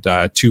mounted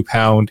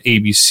 2-pound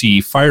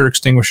ABC fire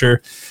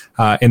extinguisher.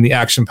 In the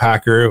action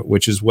packer,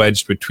 which is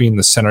wedged between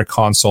the center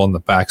console and the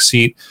back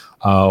seat.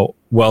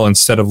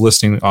 Instead of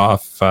listing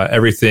off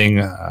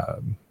everything,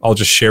 I'll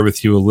just share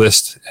with you a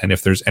list, and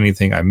if there's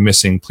anything I'm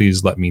missing,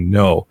 please let me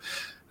know.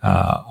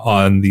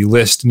 On the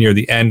list near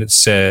the end, it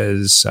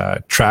says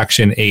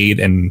traction aid,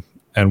 and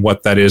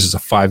what that is a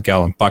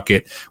 5-gallon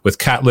bucket with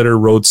cat litter,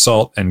 road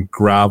salt, and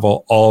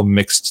gravel all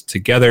mixed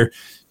together.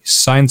 He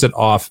signs it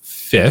off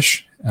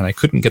Fish, and I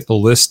couldn't get the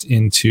list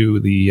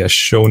into the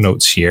show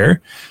notes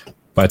here,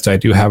 but I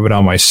do have it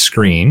on my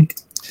screen.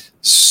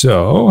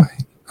 So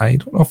I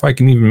don't know if I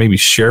can even maybe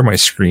share my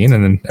screen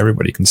and then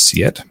everybody can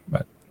see it,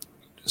 but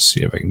just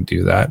see if I can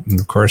do that. And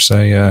of course,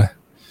 I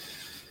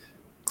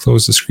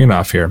close the screen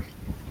off here.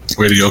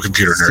 Way to go,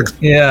 computer nerd.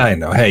 Yeah, I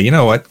know. Hey, you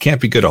know what?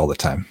 Can't be good all the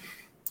time.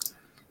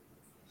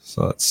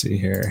 So let's see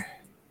here.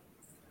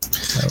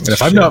 And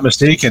if I'm not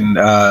mistaken,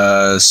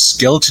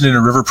 Skeleton in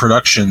a River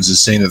Productions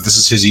is saying that this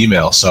is his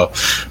email. So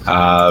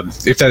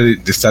if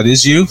that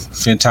is you,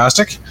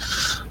 fantastic.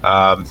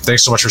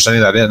 Thanks so much for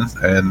sending that in,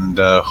 and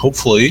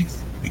hopefully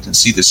we can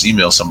see this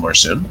email somewhere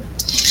soon.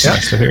 Yeah,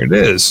 so here it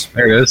is.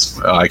 There it is.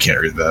 Oh, I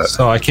can't read that.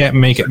 So I can't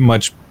make it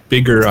much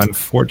bigger,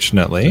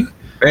 unfortunately.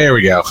 There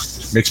we go.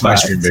 Makes my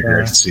screen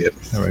bigger. I can see it.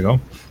 There we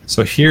go.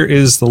 So here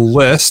is the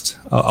list,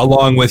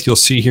 along with, you'll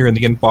see here in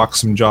the inbox,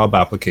 some job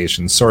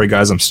applications. Sorry,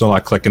 guys, I'm still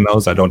not clicking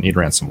those. I don't need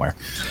ransomware.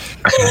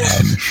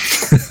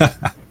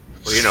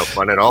 Well,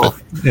 fun at all.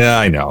 Yeah,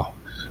 I know.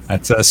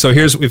 That's, so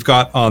here's what we've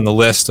got on the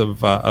list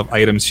of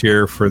items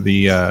here for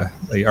the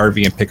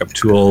RV and pickup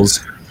tools.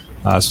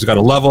 So we've got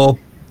a level,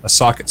 a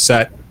socket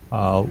set,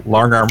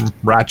 long arm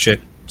ratchet,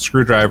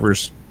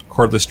 screwdrivers,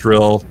 cordless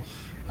drill,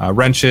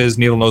 wrenches,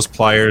 needle nose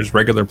pliers,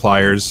 regular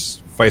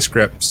pliers, vice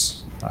grips,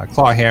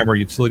 claw hammer,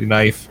 utility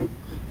knife,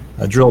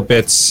 drill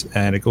bits,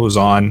 and it goes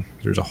on.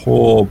 There's a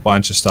whole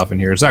bunch of stuff in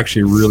here. It's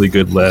actually a really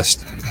good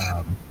list.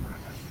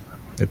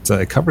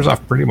 It covers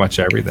off pretty much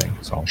everything.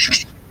 So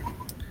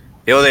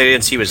The only thing I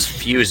didn't see was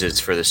fuses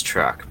for this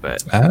truck,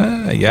 but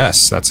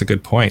yes, that's a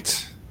good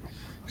point.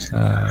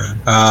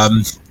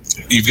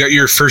 You've got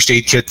your first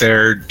aid kit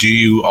there. Do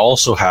you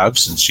also have,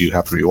 since you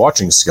happen to be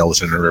watching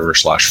Skeleton and River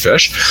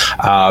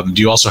 /Fish,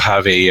 do you also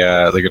have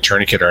a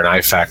tourniquet or an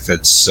IFAC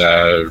that's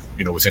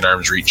within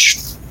arm's reach?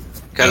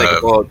 kind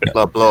of like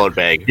a blowout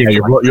bag. Yeah,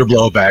 your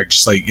blowout bag,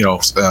 just like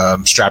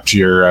strapped to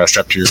your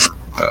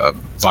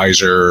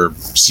visor,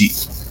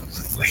 seat,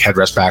 like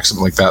headrest back,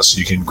 something like that, so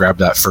you can grab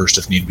that first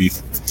if need be.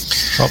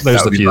 Oh,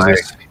 there's the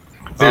fuses.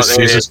 There's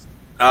fuses.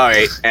 All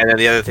right, and then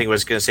the other thing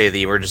was going to say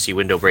the emergency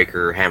window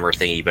breaker hammer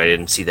thingy, but I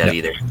didn't see that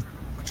either.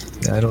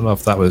 Yeah, I don't know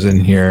if that was in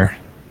here.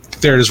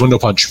 There it is, window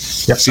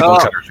punch. Yep.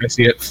 Cutter. I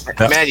see it.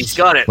 Yep. Man, he's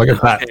got it. Look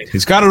at that. Okay.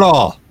 He's got it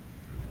all.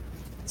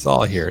 It's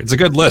all here. It's a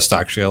good list,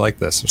 actually. I like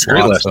this.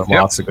 There's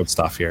lots of good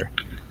stuff here.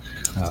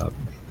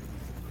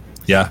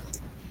 Yeah.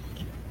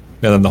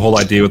 And then the whole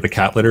idea with the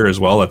cat litter as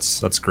well,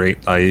 that's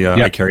great.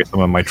 I carry some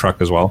in my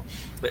truck as well.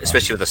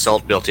 Especially with the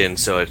salt built in,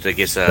 so it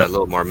gives a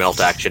little more melt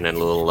action and a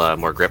little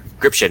more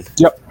gription.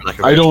 Yep.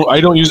 I don't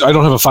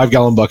have a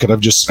 5-gallon bucket. I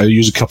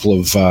use a couple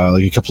of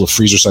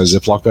freezer size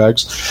Ziploc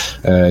bags,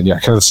 and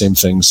kind of the same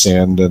thing.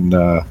 Sand and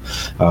I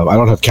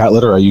don't have cat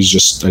litter. I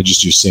just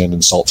use sand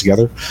and salt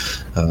together.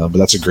 But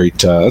that's a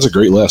great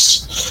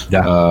list.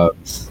 Yeah.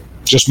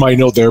 Just my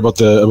note there about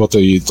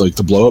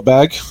the blow up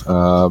bag.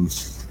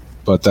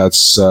 But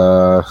that's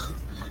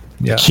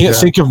can't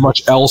think of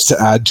much else to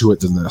add to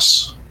it than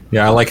this.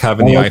 Yeah, I like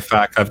having the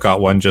IFAC. I've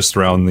got one just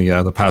around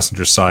the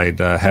passenger side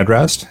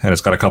headrest, and it's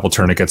got a couple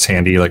tourniquets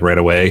handy, like right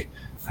away,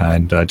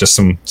 and just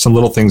some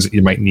little things that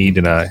you might need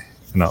in a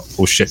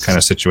oh shit kind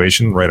of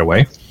situation right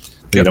away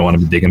that you don't want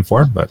to be digging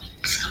for. But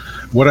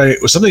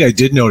something I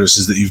did notice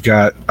is that you've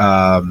got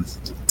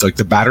like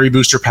the battery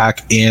booster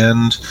pack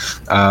and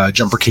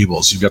jumper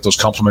cables. You've got those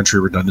complementary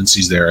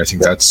redundancies there. I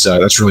think that's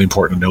really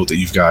important to note that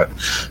you've got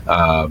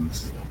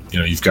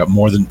you've got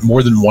more than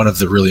one of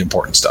the really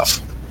important stuff.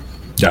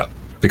 Yeah.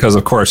 Because,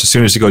 of course, as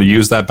soon as you go to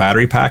use that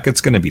battery pack,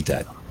 it's going to be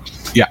dead.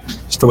 Yeah.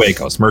 It's the way it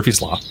goes.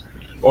 Murphy's Law.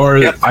 Or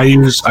I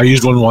used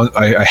one.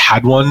 I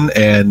had one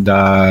and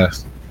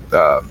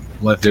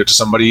lent it to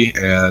somebody,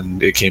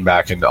 and it came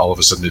back, and all of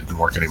a sudden it didn't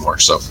work anymore.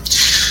 So,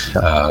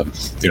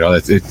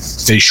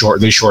 they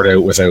short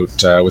out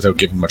without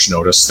giving much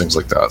notice, things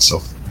like that.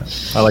 So,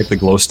 I like the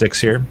glow sticks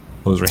here.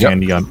 Those are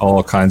handy on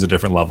all kinds of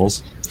different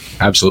levels.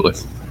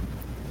 Absolutely.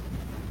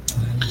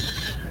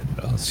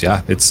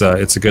 Yeah, it's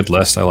a good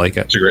list. I like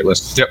it. It's a great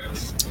list. Yep.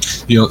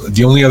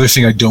 The only other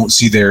thing I don't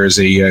see there is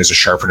a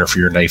sharpener for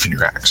your knife and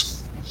your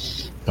axe,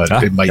 but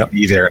it might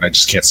be there, and I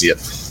just can't see it.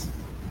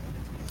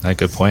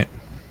 Good point.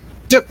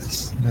 Yep.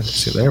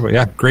 See there,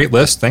 but great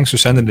list. Thanks for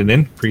sending it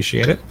in.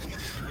 Appreciate it.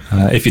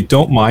 If you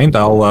don't mind,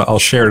 I'll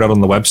share it out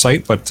on the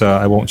website, but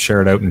I won't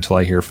share it out until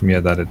I hear from you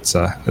that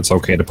it's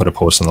okay to put a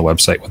post on the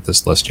website with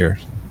this list here.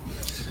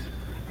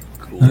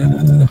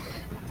 Cool.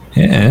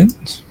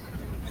 And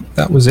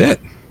that was it.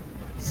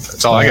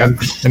 That's all I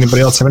got.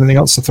 Anybody else have anything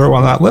else to throw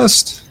on that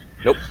list?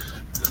 Nope.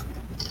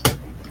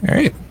 All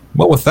right.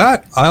 Well, with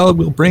that, I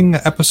will bring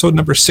episode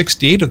number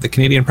 68 of the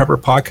Canadian Prepper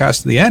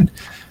Podcast to the end.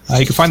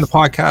 You can find the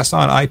podcast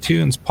on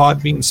iTunes,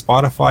 Podbean,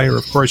 Spotify, or,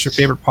 of course, your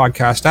favorite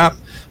podcast app.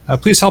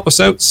 Please help us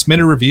out. Submit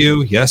a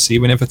review. Yes,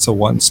 even if it's a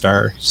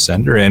 1-star,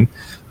 send her in.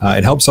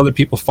 It helps other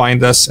people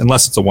find us.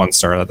 Unless it's a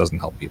 1-star, that doesn't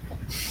help people.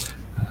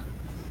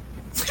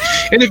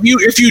 And if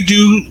you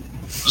do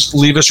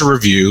leave us a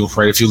review,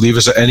 right? If you leave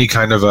us any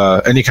kind of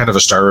a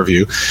star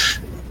review,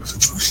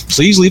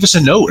 please leave us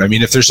a note. I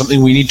mean, if there's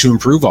something we need to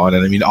improve on,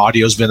 and I mean,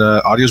 audio's been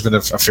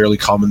a fairly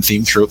common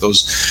theme throughout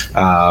those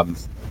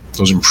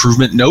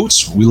improvement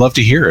notes. We love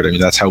to hear it. I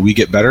mean, that's how we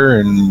get better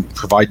and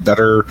provide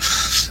better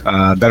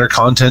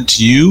content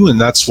to you,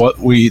 and that's why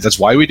we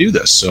do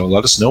this. So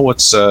let us know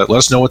what's up,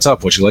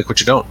 what you like, what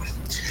you don't.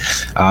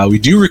 We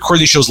do record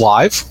these shows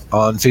live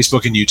on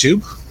Facebook and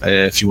YouTube.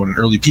 If you want an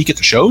early peek at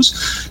the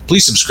shows,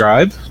 please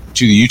subscribe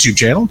to the YouTube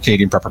channel,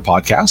 Canadian Prepper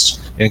Podcast,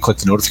 and click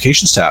the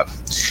notifications tab.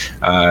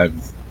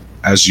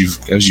 As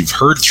you've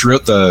heard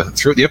throughout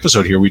the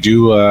episode here, we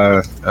do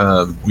love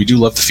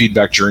the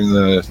feedback during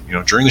the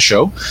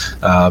show.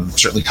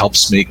 Certainly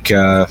helps make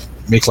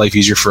life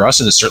easier for us,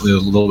 and it's certainly a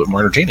little bit more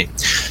entertaining.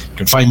 You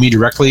can find me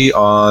directly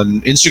on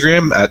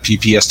Instagram at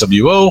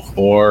ppswo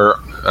or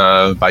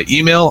by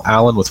email,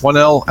 Alan with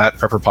 1L at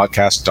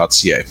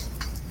prepperpodcast.ca.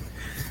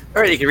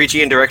 All right, you can reach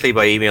Ian directly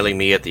by emailing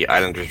me at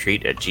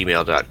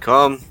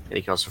theislandretreat@gmail.com. And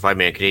you can also find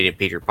me on Canadian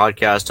Patriot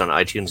Podcast on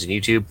iTunes and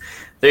YouTube.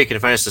 There you can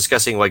find us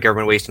discussing why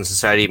government waste in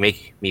society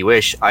make me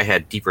wish I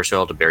had deeper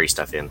soil to bury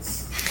stuff in.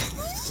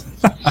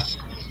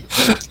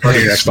 Or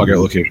your next bug out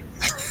location.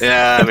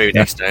 Yeah, maybe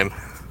next time.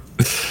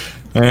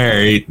 All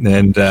right,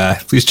 and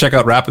please check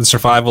out Rapid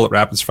Survival at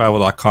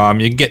rapidsurvival.com.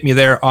 You can get me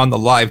there on the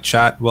live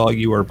chat while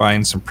you are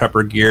buying some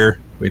prepper gear,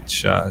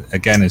 which,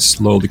 again, is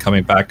slowly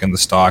coming back in the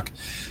stock.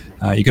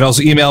 You can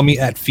also email me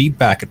at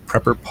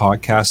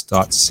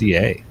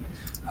feedback@prepperpodcast.ca.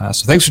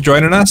 So thanks for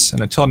joining us,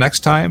 and until next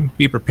time,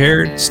 be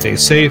prepared, stay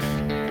safe,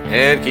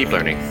 and keep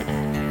learning.